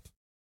fucked up.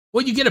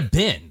 Well, you get a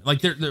bin.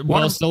 Like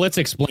well, so let's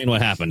explain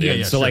what happened,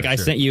 dude. So I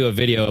sent you a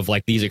video of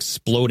like these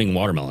exploding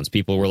watermelons.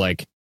 People were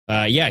like,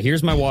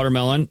 here's my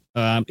watermelon.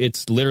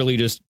 It's literally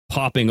just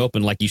popping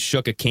open like you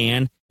shook a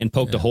can and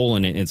poked a hole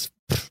in it. And it's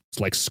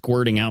like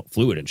squirting out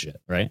fluid and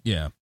shit, right?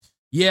 Yeah.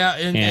 Yeah.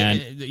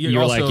 And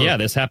you're also, like, yeah,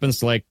 this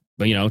happens like,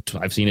 you know,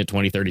 I've seen it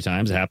 20, 30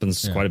 times. It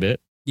happens quite a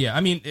bit. Yeah. I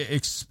mean,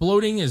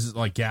 exploding is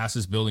like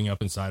gases building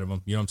up inside of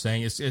them. You know what I'm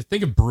saying? It's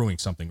think of brewing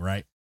something,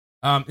 right?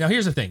 Now,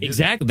 here's the thing.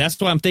 Exactly. That's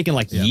what I'm thinking.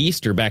 Like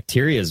yeast or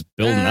bacteria is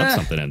building up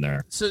something in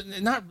there. So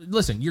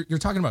listen, you're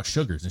talking about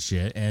sugars and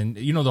shit, and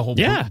you know the whole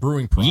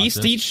brewing process.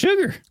 Yeast eats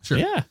sugar. Sure.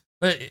 Yeah.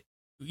 But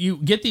you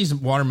get these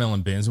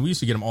watermelon bins, and we used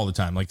to get them all the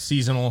time. Like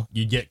seasonal,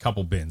 you get a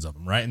couple bins of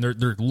them, right? And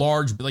they're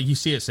large, like you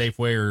see at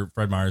Safeway or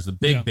Fred Meyer's, the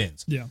big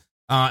bins. Yeah.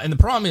 And the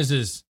problem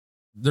is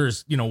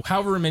there's, you know,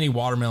 however many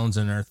watermelons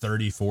in there,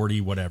 30,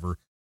 40, whatever.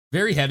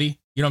 Very heavy.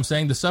 You know what I'm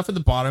saying? The stuff at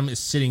the bottom is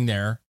sitting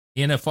there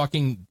in a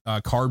fucking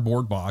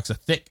cardboard box, a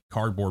thick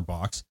cardboard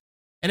box.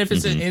 And if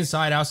it's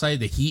inside, outside,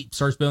 the heat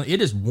starts building.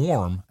 It is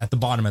warm at the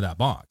bottom of that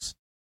box.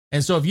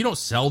 And so if you don't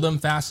sell them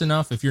fast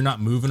enough, if you're not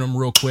moving them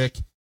real quick,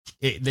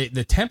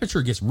 the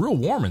temperature gets real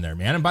warm in there,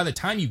 man. And by the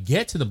time you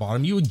get to the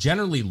bottom, you would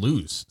generally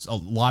lose a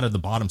lot of the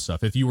bottom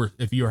stuff if you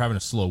were having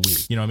a slow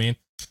week. You know what I mean?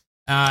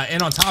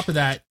 And on top of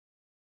that,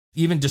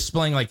 even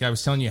displaying, like I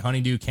was telling you,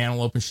 honeydew,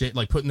 cantaloupe and shit,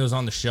 like putting those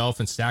on the shelf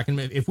and stacking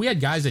them. If we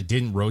had guys that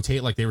didn't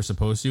rotate like they were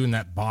supposed to, and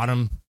that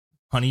bottom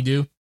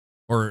honeydew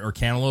or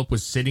cantaloupe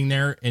was sitting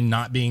there and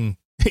not being,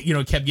 you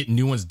know, kept getting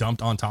new ones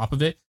dumped on top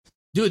of it,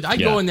 dude, I'd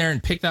go in there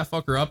and pick that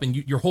fucker up, and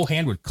your whole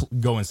hand would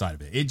go inside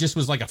of it. It just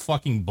was like a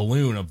fucking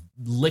balloon of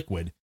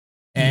liquid.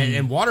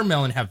 And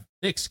watermelon have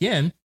thick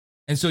skin,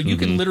 and so you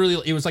can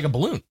literally, it was like a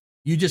balloon.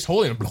 You just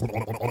hold it,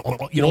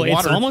 you know, water.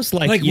 It's almost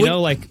like you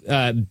know, like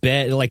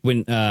bed, like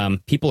when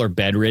people are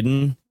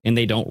bedridden and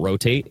they don't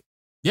rotate.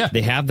 Yeah,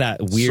 they have that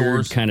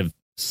weird sores. Kind of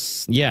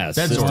bed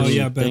sores. Oh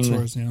yeah, bed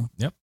sores. Yeah.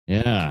 Yep.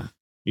 Yeah.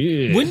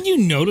 Wouldn't you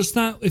notice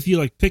that if you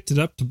like picked it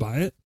up to buy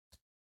it?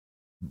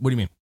 What do you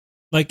mean?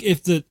 Like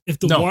if the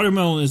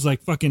watermelon is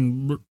like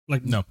fucking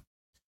like no.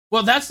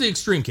 Well, that's the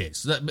extreme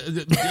case. What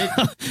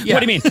do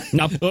you mean?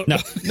 No.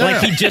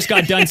 He just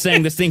got done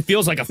saying this thing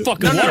feels like a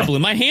fucking water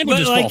balloon. My hand would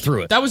just fall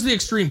through it. That was the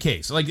extreme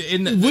case. Like,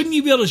 wouldn't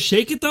you be able to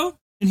shake it though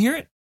and hear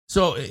it?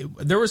 So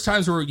there was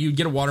times where you'd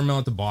get a watermelon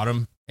at the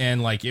bottom,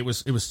 and like it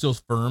was still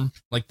firm.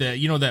 Like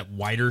that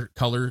wider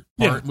color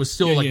part was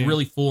still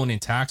really full and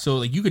intact. So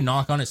like you could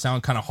knock on it,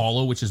 sound kind of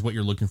hollow, which is what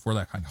you're looking for,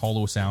 that kind of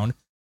hollow sound.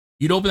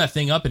 You'd open that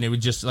thing up and it would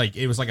just like,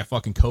 it was like a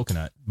fucking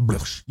coconut,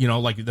 you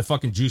know, like the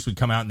fucking juice would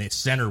come out and the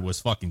center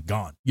was fucking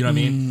gone. You know what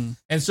I mean?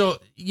 And so,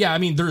 yeah, I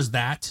mean, there's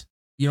that,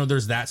 you know,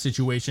 there's that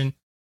situation.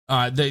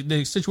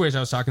 The situation I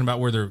was talking about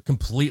where they're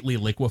completely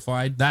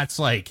liquefied, that's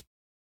like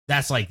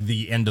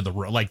the end of the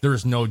road. Like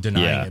there's no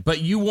denying it,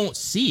 but you won't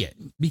see it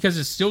because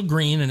it's still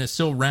green and it's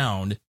still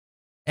round.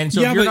 And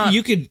so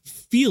you could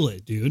feel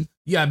it, dude.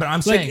 Yeah, but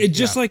I'm saying it's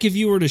just like if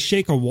you were to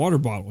shake a water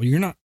bottle, you're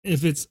not,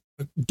 if it's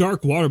a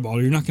dark water bottle,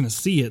 you're not going to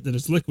see it that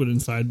it's liquid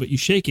inside, but you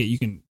shake it, you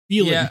can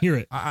feel it and hear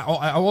it.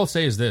 I will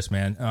say is this,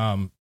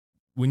 man.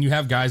 When you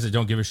have guys that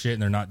don't give a shit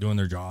and they're not doing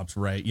their jobs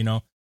right, you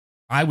know,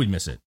 I would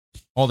miss it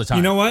all the time.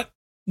 You know what?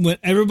 When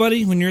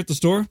you're at the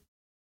store,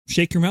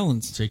 shake your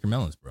melons. Shake your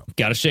melons, bro.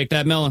 Got to shake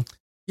that melon.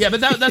 Yeah,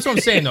 but that's what I'm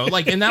saying though.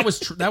 Like, and that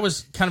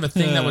was kind of a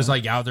thing that was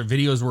like out there.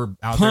 Videos were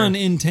out there. Pun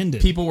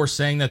intended. People were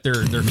saying that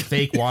they're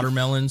fake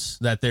watermelons,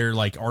 that they're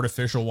like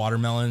artificial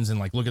watermelons,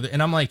 and like look at it.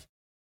 And I'm like,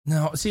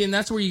 no, see, and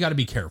that's where you got to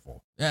be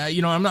careful.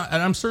 You know,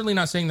 I'm certainly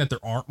not saying that there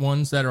aren't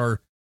ones that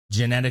are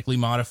genetically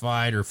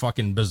modified or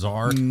fucking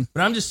bizarre,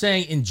 but I'm just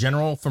saying in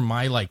general, from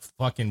my like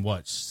fucking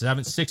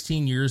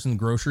 16 years in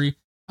grocery,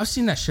 I've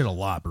seen that shit a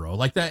lot, bro.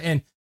 Like that,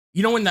 and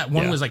you know when that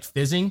one was like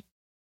fizzing.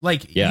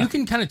 Like you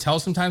can kind of tell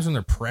sometimes when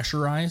they're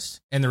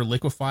pressurized and they're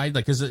liquefied,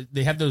 like because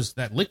they have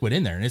that liquid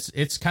in there, and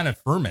it's kind of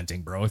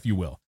fermenting, bro, if you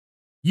will.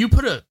 You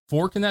put a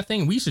fork in that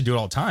thing. We used to do it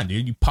all the time,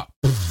 dude. You pop,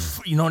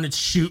 you know, and it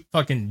shoot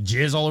fucking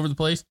jizz all over the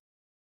place.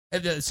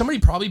 Somebody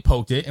probably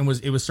poked it and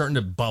it was starting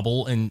to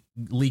bubble and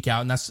leak out,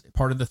 and that's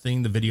part of the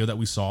thing. The video that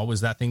we saw was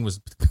that thing was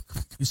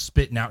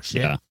spitting out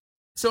shit. Yeah.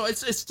 So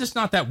it's just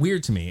not that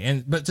weird to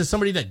me. But to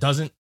somebody that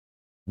doesn't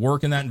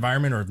work in that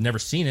environment or have never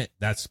seen it,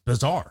 that's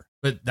bizarre.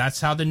 But that's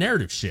how the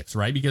narrative shifts,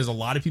 right? Because a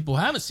lot of people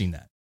haven't seen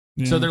that.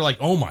 Yeah. So they're like,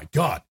 oh my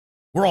God,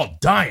 we're all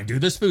dying,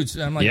 dude. This food's,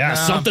 I'm like, nah.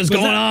 Something's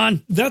going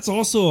on. That's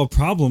also a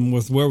problem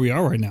with where we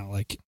are right now.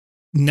 Like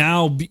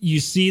now you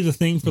see the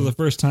thing for the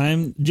first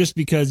time, just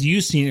because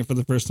you've seen it for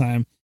the first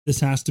time. This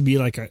has to be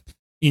like a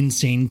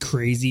insane,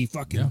 crazy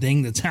fucking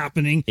thing that's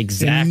happening.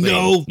 Exactly.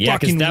 No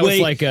fucking that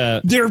way. Was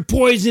like they're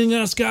poisoning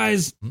us,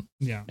 guys.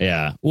 Yeah.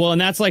 Yeah. Well, and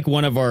that's like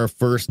one of our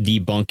first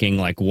debunking,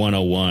 like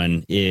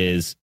 101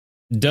 is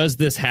does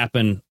this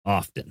happen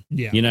often?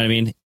 Yeah. You know what I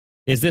mean?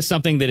 Is this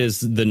something that is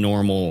the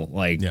normal,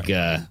 like,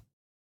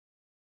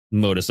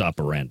 modus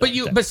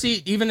operandi? But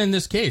see, even in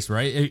this case,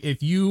 right?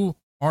 If you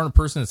aren't a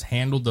person that's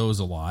handled those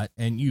a lot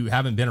and you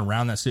haven't been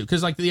around that suit,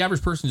 because like the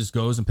average person just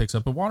goes and picks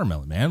up a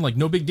watermelon, man. Like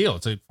no big deal.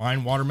 It's a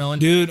fine watermelon.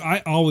 Dude,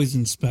 I always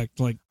inspect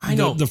like I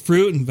know the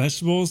fruit and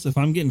vegetables. If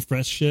I'm getting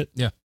fresh shit,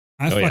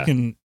 I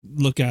fucking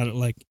look at it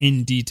like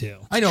in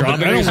detail. I know, but I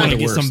don't don't want to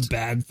get get some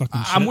bad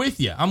fucking shit. I'm with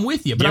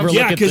you. But you ever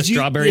look at the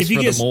strawberries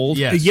for the mold?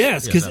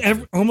 Yes, because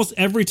almost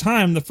every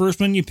time the first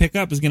one you pick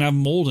up is going to have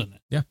mold in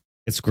it. Yeah.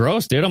 It's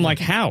gross, dude. I'm like,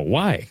 how?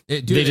 Why?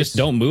 Dude, they just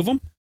don't move them?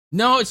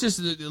 No, it's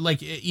just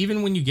like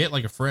even when you get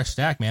like a fresh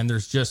stack, man,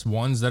 there's just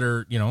ones that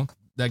are,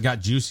 that got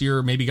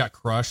juicier, maybe got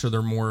crushed, or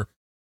they're more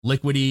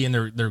liquidy and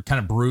they're kind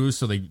of bruised,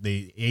 so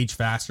they age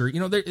faster.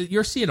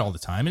 You're seeing it all the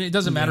time, and it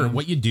doesn't matter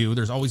what you do.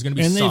 There's always going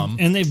to be some.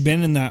 And they've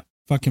been in that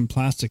fucking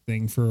plastic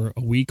thing for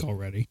a week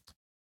already,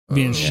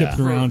 being shipped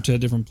around to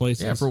different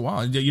places. Yeah, for a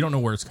while. You don't know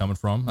where it's coming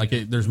from. Like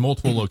there's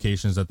multiple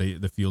locations that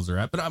the fields are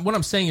at. But what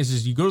I'm saying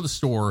is you go to the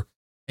store.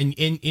 And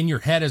in your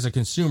head as a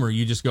consumer,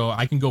 you just go,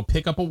 I can go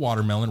pick up a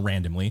watermelon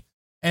randomly,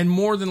 and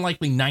more than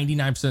likely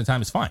 99% of the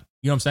time it's fine.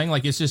 You know what I'm saying?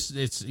 Like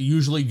it's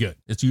usually good.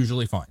 It's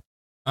usually fine.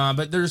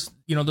 But there's,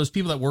 those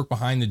people that work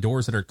behind the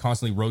doors that are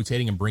constantly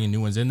rotating and bringing new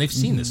ones in. They've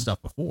seen this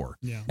stuff before.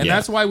 Yeah. And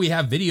that's why we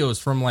have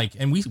videos from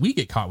and we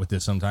get caught with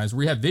this sometimes.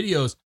 We have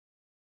videos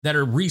that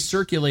are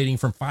recirculating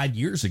from 5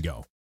 years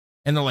ago.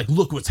 And they're like,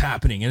 look what's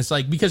happening. And it's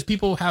like, because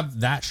people have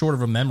that short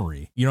of a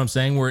memory, you know what I'm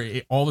saying?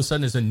 Where all of a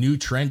sudden it's a new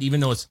trend, even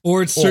though it's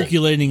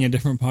circulating a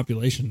different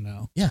population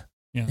now. Yeah.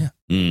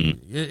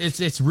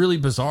 It's really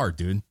bizarre,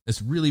 dude.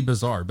 It's really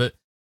bizarre. But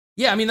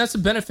yeah, I mean, that's the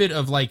benefit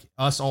of like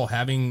us all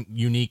having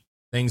unique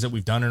things that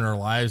we've done in our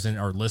lives and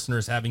our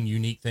listeners having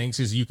unique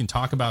things, is you can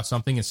talk about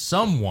something and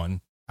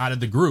someone out of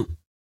the group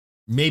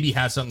maybe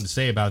has something to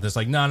say about this.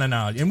 Like, no.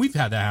 And we've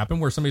had that happen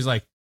where somebody's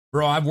like,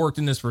 bro, I've worked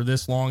in this for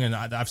this long, and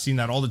I've seen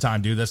that all the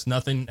time, dude. That's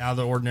nothing out of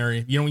the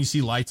ordinary. When you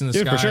see lights in the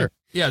sky. For sure.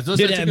 Yeah,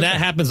 dude, that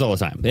happens all the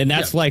time. And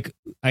that's like,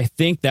 I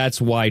think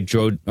that's why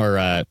Joe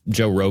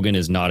Rogan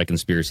is not a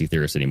conspiracy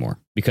theorist anymore,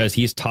 because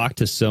he's talked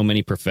to so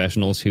many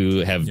professionals who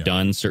have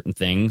done certain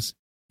things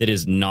that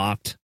has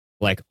knocked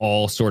like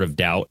all sort of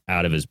doubt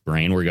out of his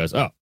brain, where he goes,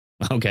 oh,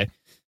 okay.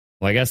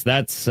 Well, I guess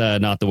that's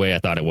not the way I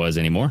thought it was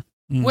anymore.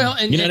 Well,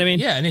 and you know what I mean?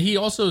 Yeah, and he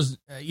also is,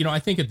 I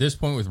think at this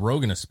point with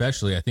Rogan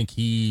especially, I think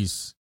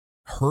he's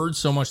heard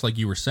so much, like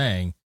you were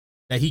saying,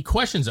 that he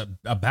questions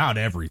about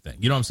everything.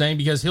 You know what I'm saying?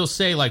 Because he'll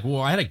say like,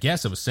 well, I had a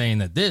guess that was saying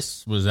that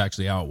this was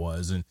actually how it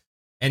was.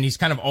 And he's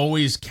kind of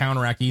always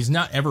counteracting. He's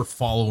not ever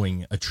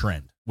following a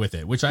trend with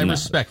it, which I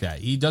respect that.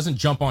 He doesn't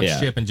jump on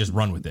ship and just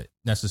run with it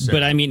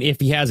necessarily. But I mean, if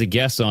he has a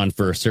guest on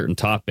for a certain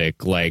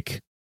topic,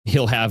 like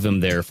he'll have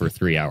him there for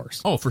 3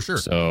 hours. Oh, for sure.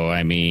 So,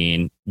 I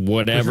mean,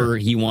 whatever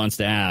he wants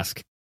to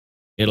ask,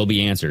 it'll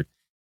be answered.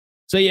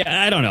 So,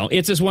 yeah, I don't know.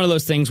 It's just one of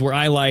those things where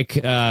I like,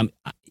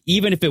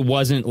 even if it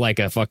wasn't like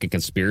a fucking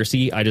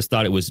conspiracy, I just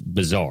thought it was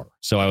bizarre.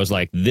 So I was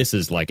like, this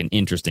is like an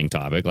interesting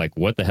topic. Like,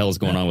 what the hell is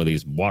going on with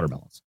these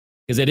watermelons?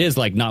 Because it is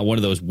like not one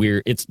of those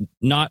weird, it's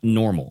not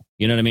normal.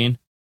 You know what I mean?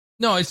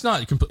 No, it's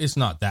not. It's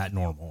not that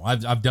normal.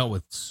 I've dealt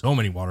with so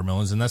many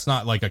watermelons, and that's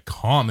not like a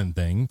common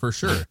thing for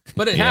sure.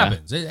 But it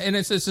happens, and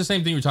it's the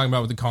same thing you're talking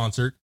about with the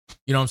concert.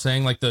 You know what I'm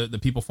saying? Like the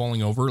people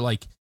falling over.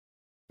 Like,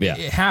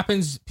 it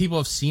happens. People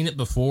have seen it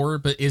before,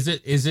 but is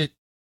it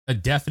a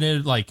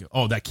definite like,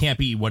 oh, that can't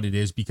be what it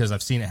is because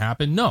I've seen it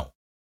happen? No.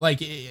 Like,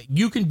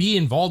 you can be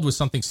involved with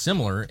something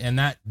similar and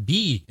that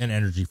be an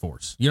energy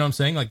force. You know what I'm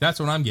saying? Like, that's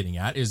what I'm getting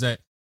at, is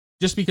that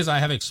just because I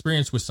have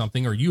experience with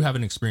something or you have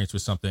an experience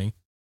with something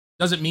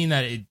doesn't mean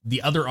that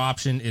the other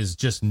option is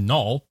just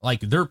null.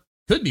 Like, there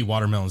could be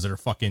watermelons that are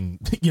fucking,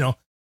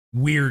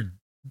 weird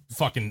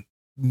fucking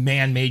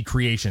man-made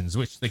creations,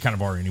 which they kind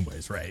of are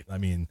anyways, right? I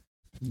mean,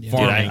 dude,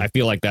 I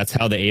feel like that's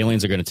how the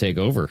aliens are going to take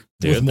over.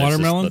 Dude, with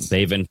watermelons?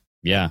 They've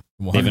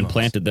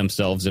implanted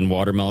themselves in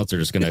watermelons. They're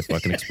just going to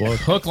fucking explode.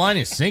 Hook, line,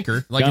 and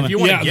sinker. Like, if you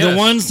want to the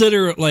ones that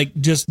are like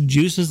just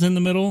juices in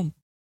the middle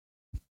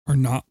are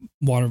not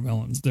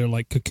watermelons. They're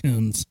like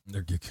cocoons.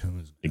 They're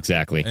cocoons. Man.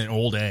 Exactly. An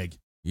old egg.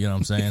 You know what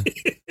I'm saying?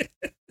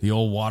 The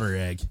old water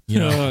egg.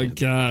 Oh,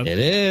 God. It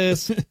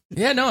is.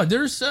 Yeah, no,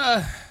 there's...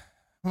 how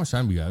much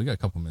time we got? We got a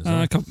couple minutes.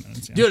 A couple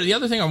minutes, yeah. Dude, the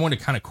other thing I wanted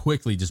to kind of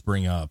quickly just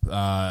bring up,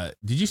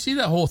 did you see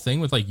that whole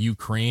thing with like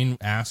Ukraine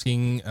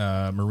asking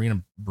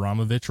Marina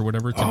Abramovich or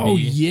whatever to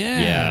be?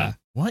 Yeah.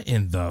 What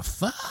in the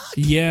fuck?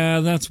 Yeah,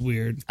 that's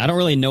weird. I don't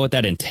really know what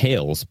that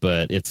entails,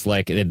 but it's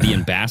like the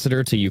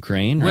ambassador to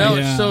Ukraine. Right?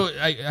 Well,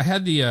 so I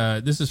had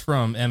this is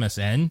from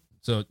MSN,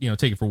 so,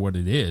 take it for what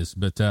it is,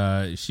 but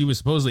she was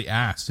supposedly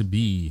asked to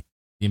be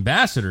the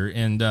ambassador,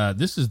 and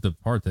this is the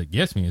part that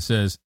gets me. It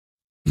says...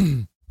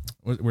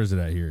 Where's it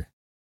at here?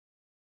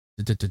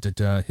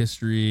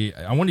 History.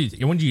 I wanted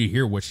you to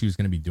hear what she was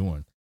going to be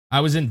doing. I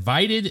was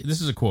invited.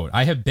 This is a quote.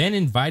 I have been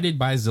invited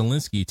by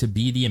Zelensky to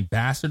be the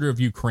ambassador of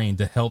Ukraine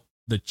to help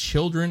the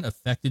children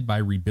affected by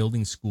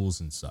rebuilding schools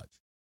and such.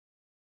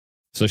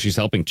 So she's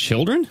helping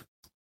children?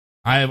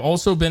 I have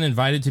also been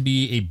invited to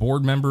be a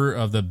board member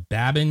of the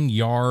Babin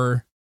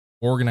Yar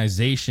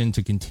organization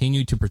to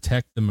continue to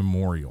protect the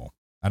memorial.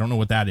 I don't know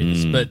what that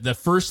is, but the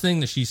first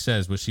thing that she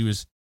says was she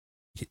was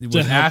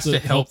asked to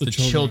help the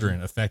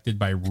children affected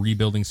by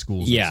rebuilding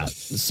schools. Yeah.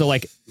 So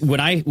like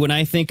when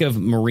I think of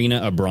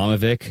Marina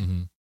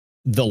Abramovic,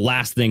 the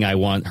last thing I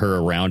want her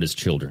around is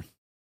children.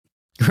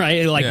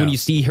 Right? Like when you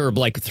see her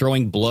like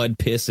throwing blood,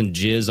 piss, and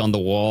jizz on the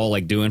wall,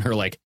 like doing her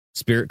like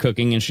spirit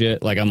cooking and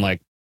shit. Like I'm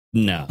like,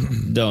 no,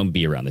 don't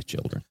be around the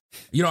children.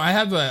 You know,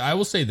 I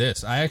will say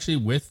this. I actually,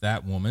 with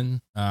that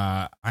woman,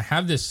 I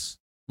have this,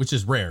 which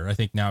is rare, I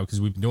think now, because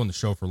we've been doing the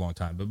show for a long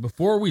time. But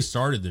before we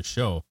started the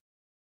show,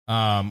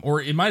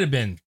 or it might have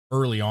been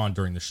early on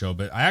during the show,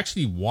 but I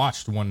actually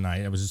watched one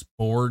night. I was just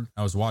bored.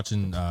 I was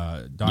watching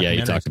documentaries. Yeah,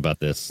 you talked about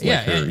this.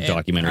 Like her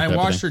documentary. I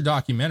watched her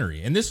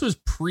documentary, and this was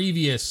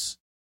previous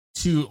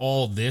to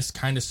all this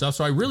kind of stuff.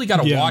 So I really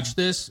got to watch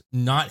this,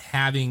 not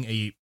having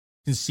a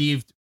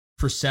conceived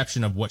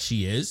perception of what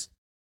she is.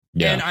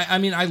 Yeah. And I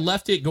mean, I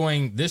left it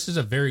going, this is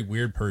a very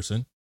weird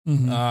person.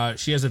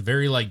 She has a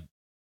very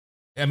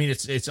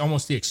it's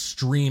almost the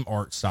extreme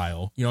art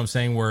style. You know what I'm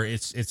saying? Where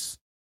it's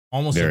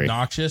almost very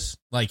obnoxious,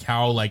 like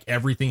how like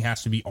everything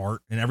has to be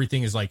art and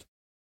everything is like,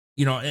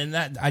 you know, and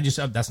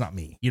that's not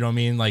me. You know what I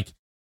mean? Like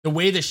the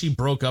way that she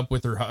broke up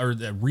with her or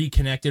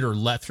reconnected or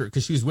left her,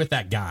 because she was with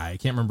that guy. I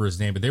can't remember his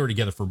name, but they were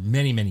together for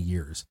many, many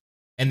years.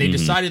 And they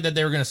decided that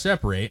they were going to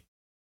separate.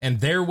 And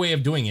their way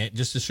of doing it,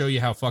 just to show you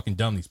how fucking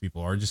dumb these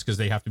people are, just because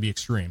they have to be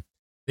extreme,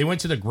 they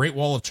went to the Great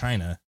Wall of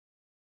China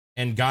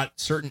and got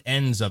certain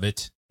ends of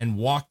it and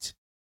walked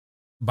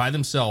by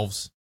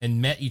themselves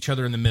and met each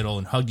other in the middle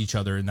and hugged each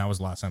other. And that was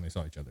the last time they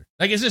saw each other.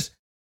 Like, it's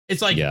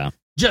like,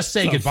 just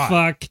say goodbye.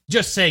 Fuck.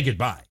 Just say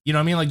goodbye. You know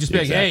what I mean? Like, just be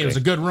like, hey, it was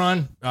a good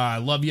run. I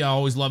love you. I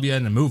always love you.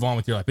 And then move on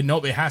with your life. But no,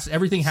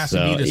 everything has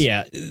to be this.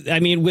 Yeah. I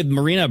mean, with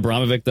Marina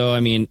Abramovic, though, I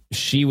mean,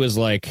 she was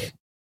like,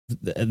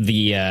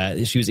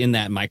 she was in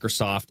that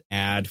Microsoft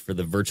ad for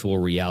the virtual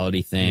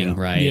reality thing,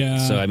 right?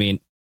 Yeah. So I mean,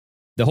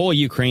 the whole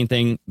Ukraine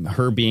thing,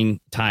 her being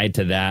tied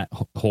to that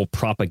whole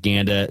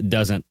propaganda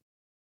doesn't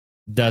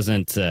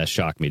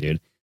shock me,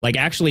 dude. Like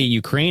actually,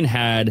 Ukraine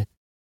had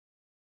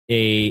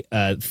a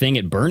thing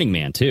at Burning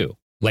Man too.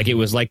 Like it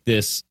was like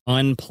this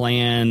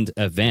unplanned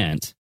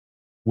event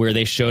where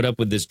they showed up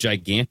with this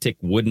gigantic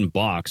wooden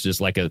box,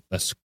 just like a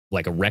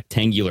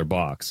rectangular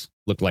box,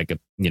 looked like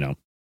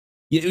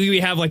we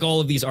have like all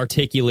of these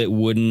articulate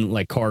wooden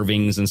like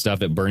carvings and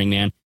stuff at Burning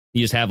Man.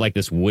 You just have like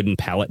this wooden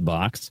pallet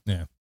box.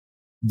 Yeah.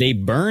 They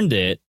burned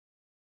it.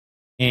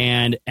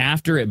 And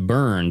after it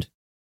burned,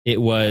 it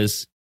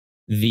was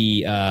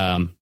the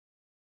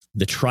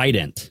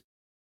trident,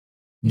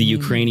 the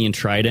Ukrainian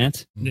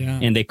trident. Yeah.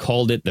 And they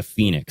called it the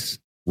Phoenix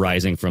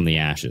rising from the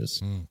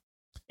ashes.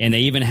 And they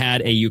even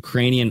had a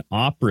Ukrainian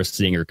opera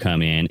singer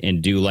come in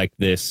and do like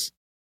this,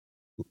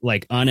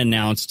 like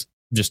unannounced,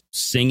 just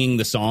singing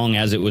the song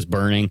as it was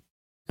burning.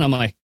 And I'm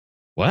like,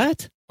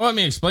 what? Well, I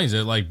mean, it explains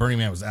it. Like Burning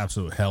Man was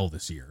absolute hell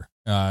this year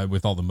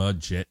with all the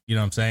mud shit. You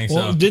know what I'm saying?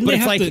 Well, so didn't they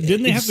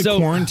have to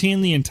quarantine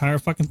the entire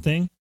fucking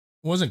thing?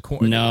 It wasn't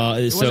quarantine. No,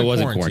 it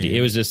wasn't quarantine.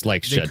 It was just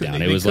like shut down.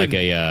 It was like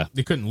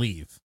they couldn't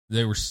leave.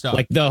 They were stuck.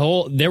 Like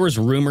there was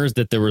rumors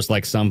that there was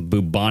like some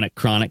bubonic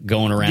chronic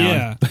going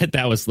around, but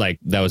that was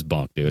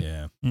bunk, dude.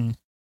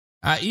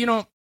 Yeah. You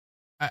know,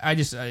 I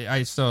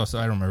still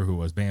I don't remember who it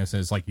was. Bam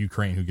says it's like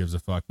Ukraine, who gives a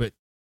fuck. But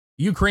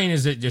Ukraine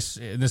is this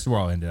is where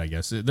I'll end it, I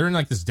guess. They're in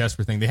like this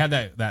desperate thing. They had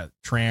that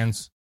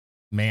trans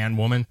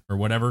woman or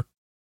whatever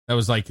that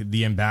was like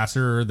the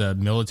ambassador, the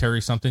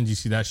military something. Did you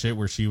see that shit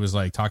where she was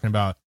like talking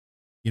about,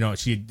 you know,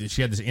 she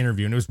had this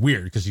interview and it was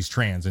weird because she's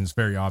trans and it's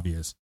very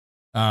obvious.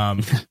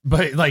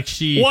 But like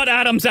what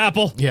Adam's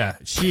apple? Yeah,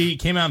 she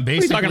came out and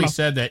basically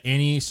said that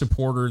any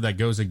supporter that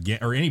goes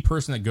against or any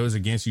person that goes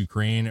against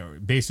Ukraine, or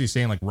basically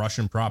saying like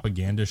Russian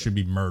propaganda, should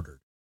be murdered,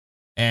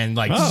 and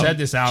like said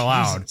this out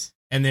loud.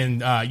 And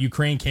then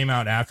Ukraine came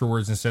out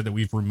afterwards and said that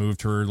we've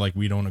removed her, like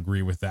we don't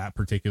agree with that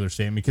particular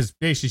statement, because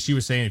basically she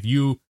was saying if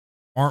you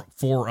aren't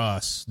for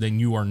us, then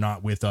you are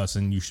not with us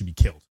and you should be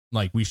killed.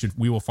 Like we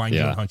will find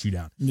you and hunt you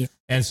down. Yeah.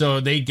 And so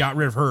they got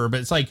rid of her,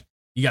 but it's like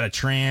you got a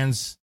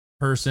trans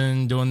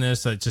person doing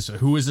this. It's just,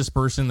 who is this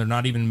person? They're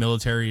not even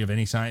military of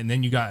any sign. And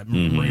then you got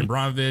Marina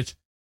Abramovic.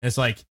 And it's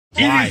like,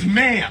 why? It is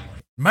ma'am.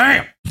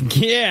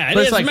 Yeah, it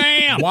is like,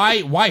 ma'am.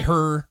 Why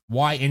her?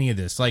 Why any of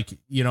this? Like,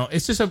 you know,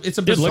 it's just it's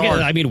a bizarre. Look at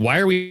it. I mean, why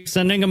are we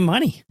sending them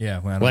money? Yeah,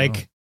 well,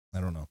 I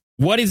don't know.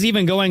 What is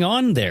even going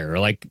on there?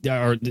 Like,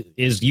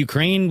 is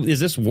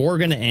this war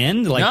going to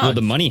end? Like, will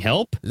the money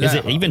help? Is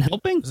it even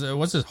helping?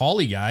 What's this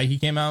Hawley guy? He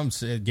came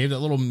out and gave that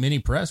little mini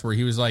press where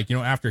he was like, you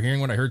know, after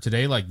hearing what I heard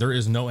today, like there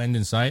is no end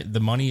in sight. The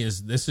money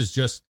is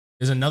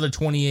another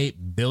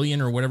 28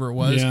 billion or whatever it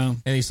was. Yeah.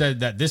 And he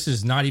said that this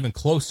is not even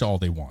close to all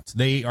they want.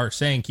 They are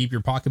saying keep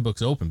your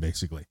pocketbooks open,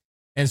 basically.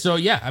 And so,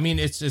 yeah, I mean,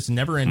 it's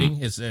never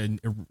ending. It's an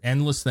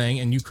endless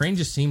thing. And Ukraine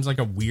just seems like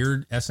a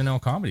weird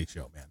SNL comedy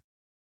show, man.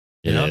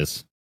 It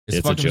is.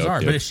 It's fucking bizarre.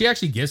 Dude. But if she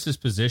actually gets this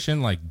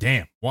position, like,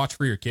 damn, watch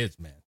for your kids,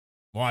 man.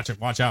 Watch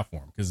out for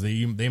them because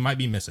they might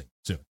be missing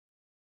soon.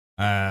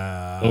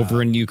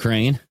 Over in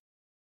Ukraine.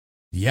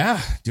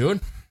 Yeah,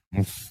 dude.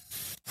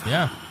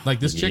 Yeah, like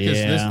this chick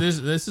is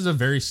this is a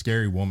very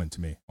scary woman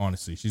to me.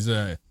 Honestly,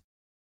 there's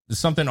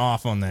something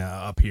off on the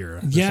up here.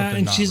 There's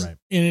and not she's right.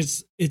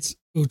 and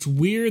it's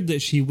weird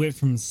that she went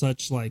from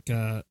such like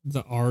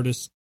the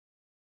artist,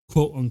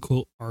 quote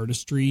unquote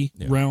artistry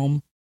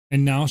realm,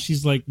 and now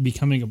she's like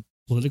becoming a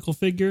political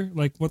figure.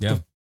 Like what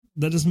the.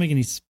 That doesn't make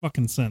any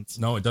fucking sense.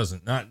 No, it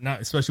doesn't. Not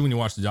especially when you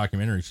watch the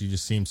documentary. She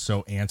just seems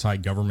so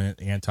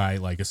anti-government,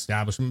 like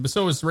establishment. But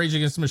so is Rage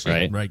Against the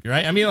Machine, right?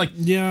 I mean, like,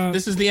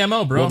 this is the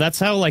MO, bro. Well, that's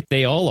how like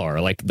they all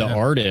are. Like the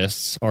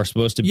artists are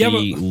supposed to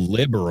be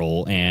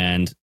liberal,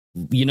 and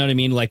you know what I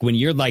mean. Like when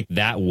you're like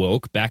that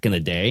woke back in the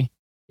day,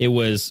 it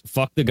was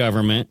fuck the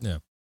government. Yeah.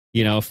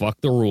 You know,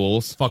 fuck the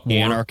rules, fuck war.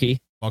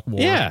 Anarchy, fuck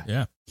war. Yeah,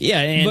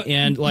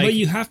 and like but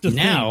you have to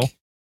now. Think,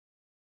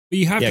 but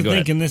you have to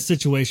think in this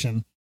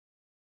situation.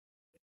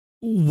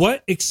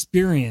 What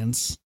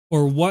experience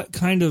or what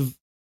kind of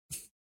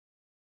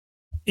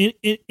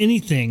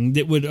anything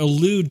that would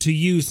allude to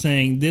you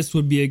saying this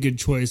would be a good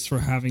choice for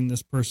having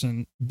this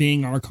person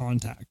being our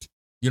contact?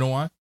 You know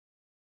why?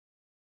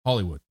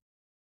 Hollywood.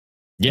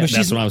 Yeah,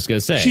 that's what I was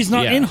going to say. She's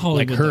not in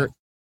Hollywood. Like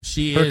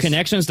her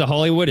connections to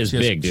Hollywood is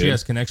big, dude. She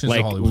has connections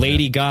to Hollywood. Like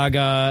Lady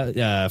Gaga,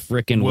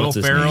 frickin' Will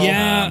Ferrell.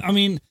 Yeah, I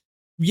mean,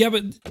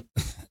 but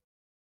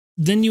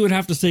then you would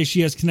have to say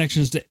she has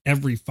connections to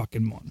every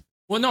fucking one.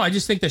 Well, no, I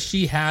just think that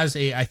she has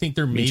I think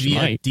there may be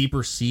a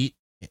deeper seat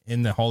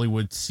in the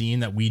Hollywood scene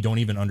that we don't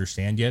even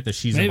understand yet, that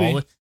she's involved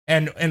with.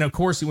 And of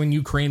course, when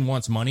Ukraine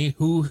wants money,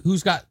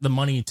 who's got the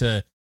money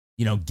to,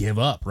 give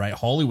up, right?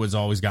 Hollywood's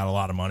always got a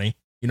lot of money,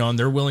 and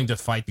they're willing to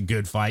fight the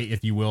good fight,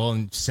 if you will,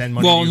 and send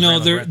money. Well, no,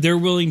 they're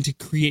willing to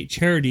create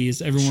charities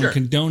everyone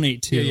can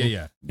donate to.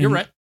 Yeah. You're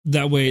right.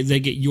 That way they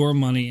get your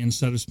money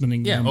instead of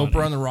spending your money.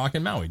 Oprah on the Rock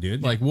in Maui,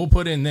 dude. Like, we'll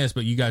put in this,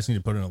 but you guys need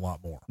to put in a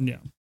lot more. Yeah.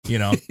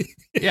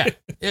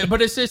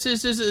 But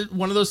it's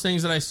one of those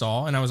things that I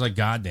saw and I was like,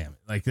 God damn it.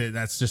 Like,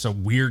 that's just a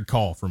weird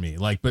call for me.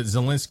 Like, but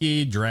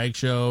Zelensky, drag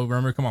show,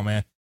 remember, come on,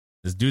 man.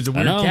 This dude's a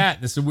weird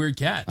cat. This is a weird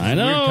cat. This is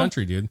a weird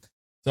country, dude.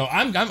 So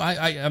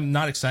I'm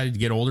not excited to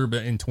get older,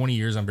 but in 20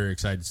 years, I'm very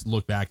excited to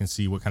look back and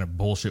see what kind of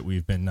bullshit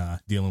we've been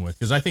dealing with.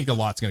 Because I think a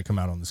lot's going to come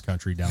out on this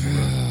country down the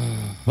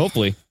road.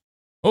 Hopefully.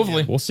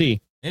 Yeah, we'll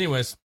see.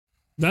 Anyways.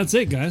 That's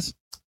it, guys.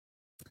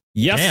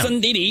 Yes,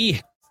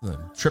 indeedy.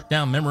 Trip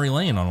down memory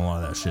lane on a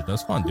lot of that shit.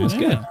 That's fun, dude. It's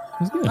good.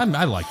 It's good.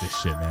 I like this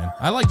shit, man.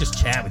 I like just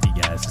chat with you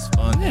guys. It's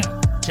fun.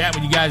 Yeah. Chat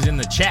with you guys in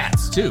the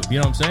chats too.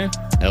 You know what I'm saying?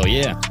 Hell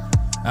yeah.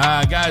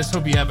 Guys,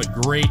 hope you have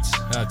a great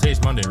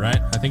today's Monday,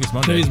 right? I think it's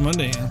Monday. Today's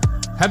Monday, yeah.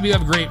 Hope you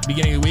have a great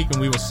beginning of the week, and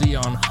we will see you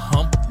on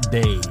Hump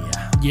Day.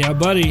 Yeah,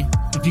 buddy.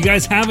 If you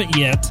guys haven't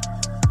yet,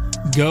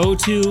 go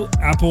to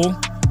Apple,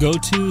 go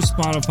to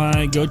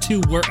Spotify, go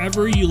to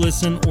wherever you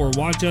listen or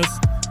watch us,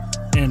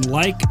 and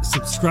like,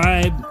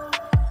 subscribe,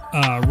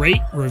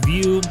 rate,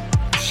 review,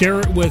 share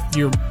it with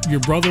your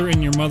brother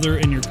and your mother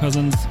and your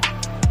cousins,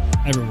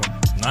 everyone.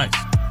 Nice.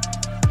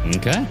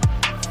 Okay.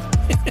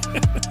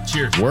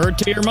 Cheers. Word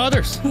to your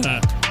mothers.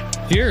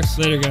 Cheers.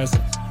 Later, guys.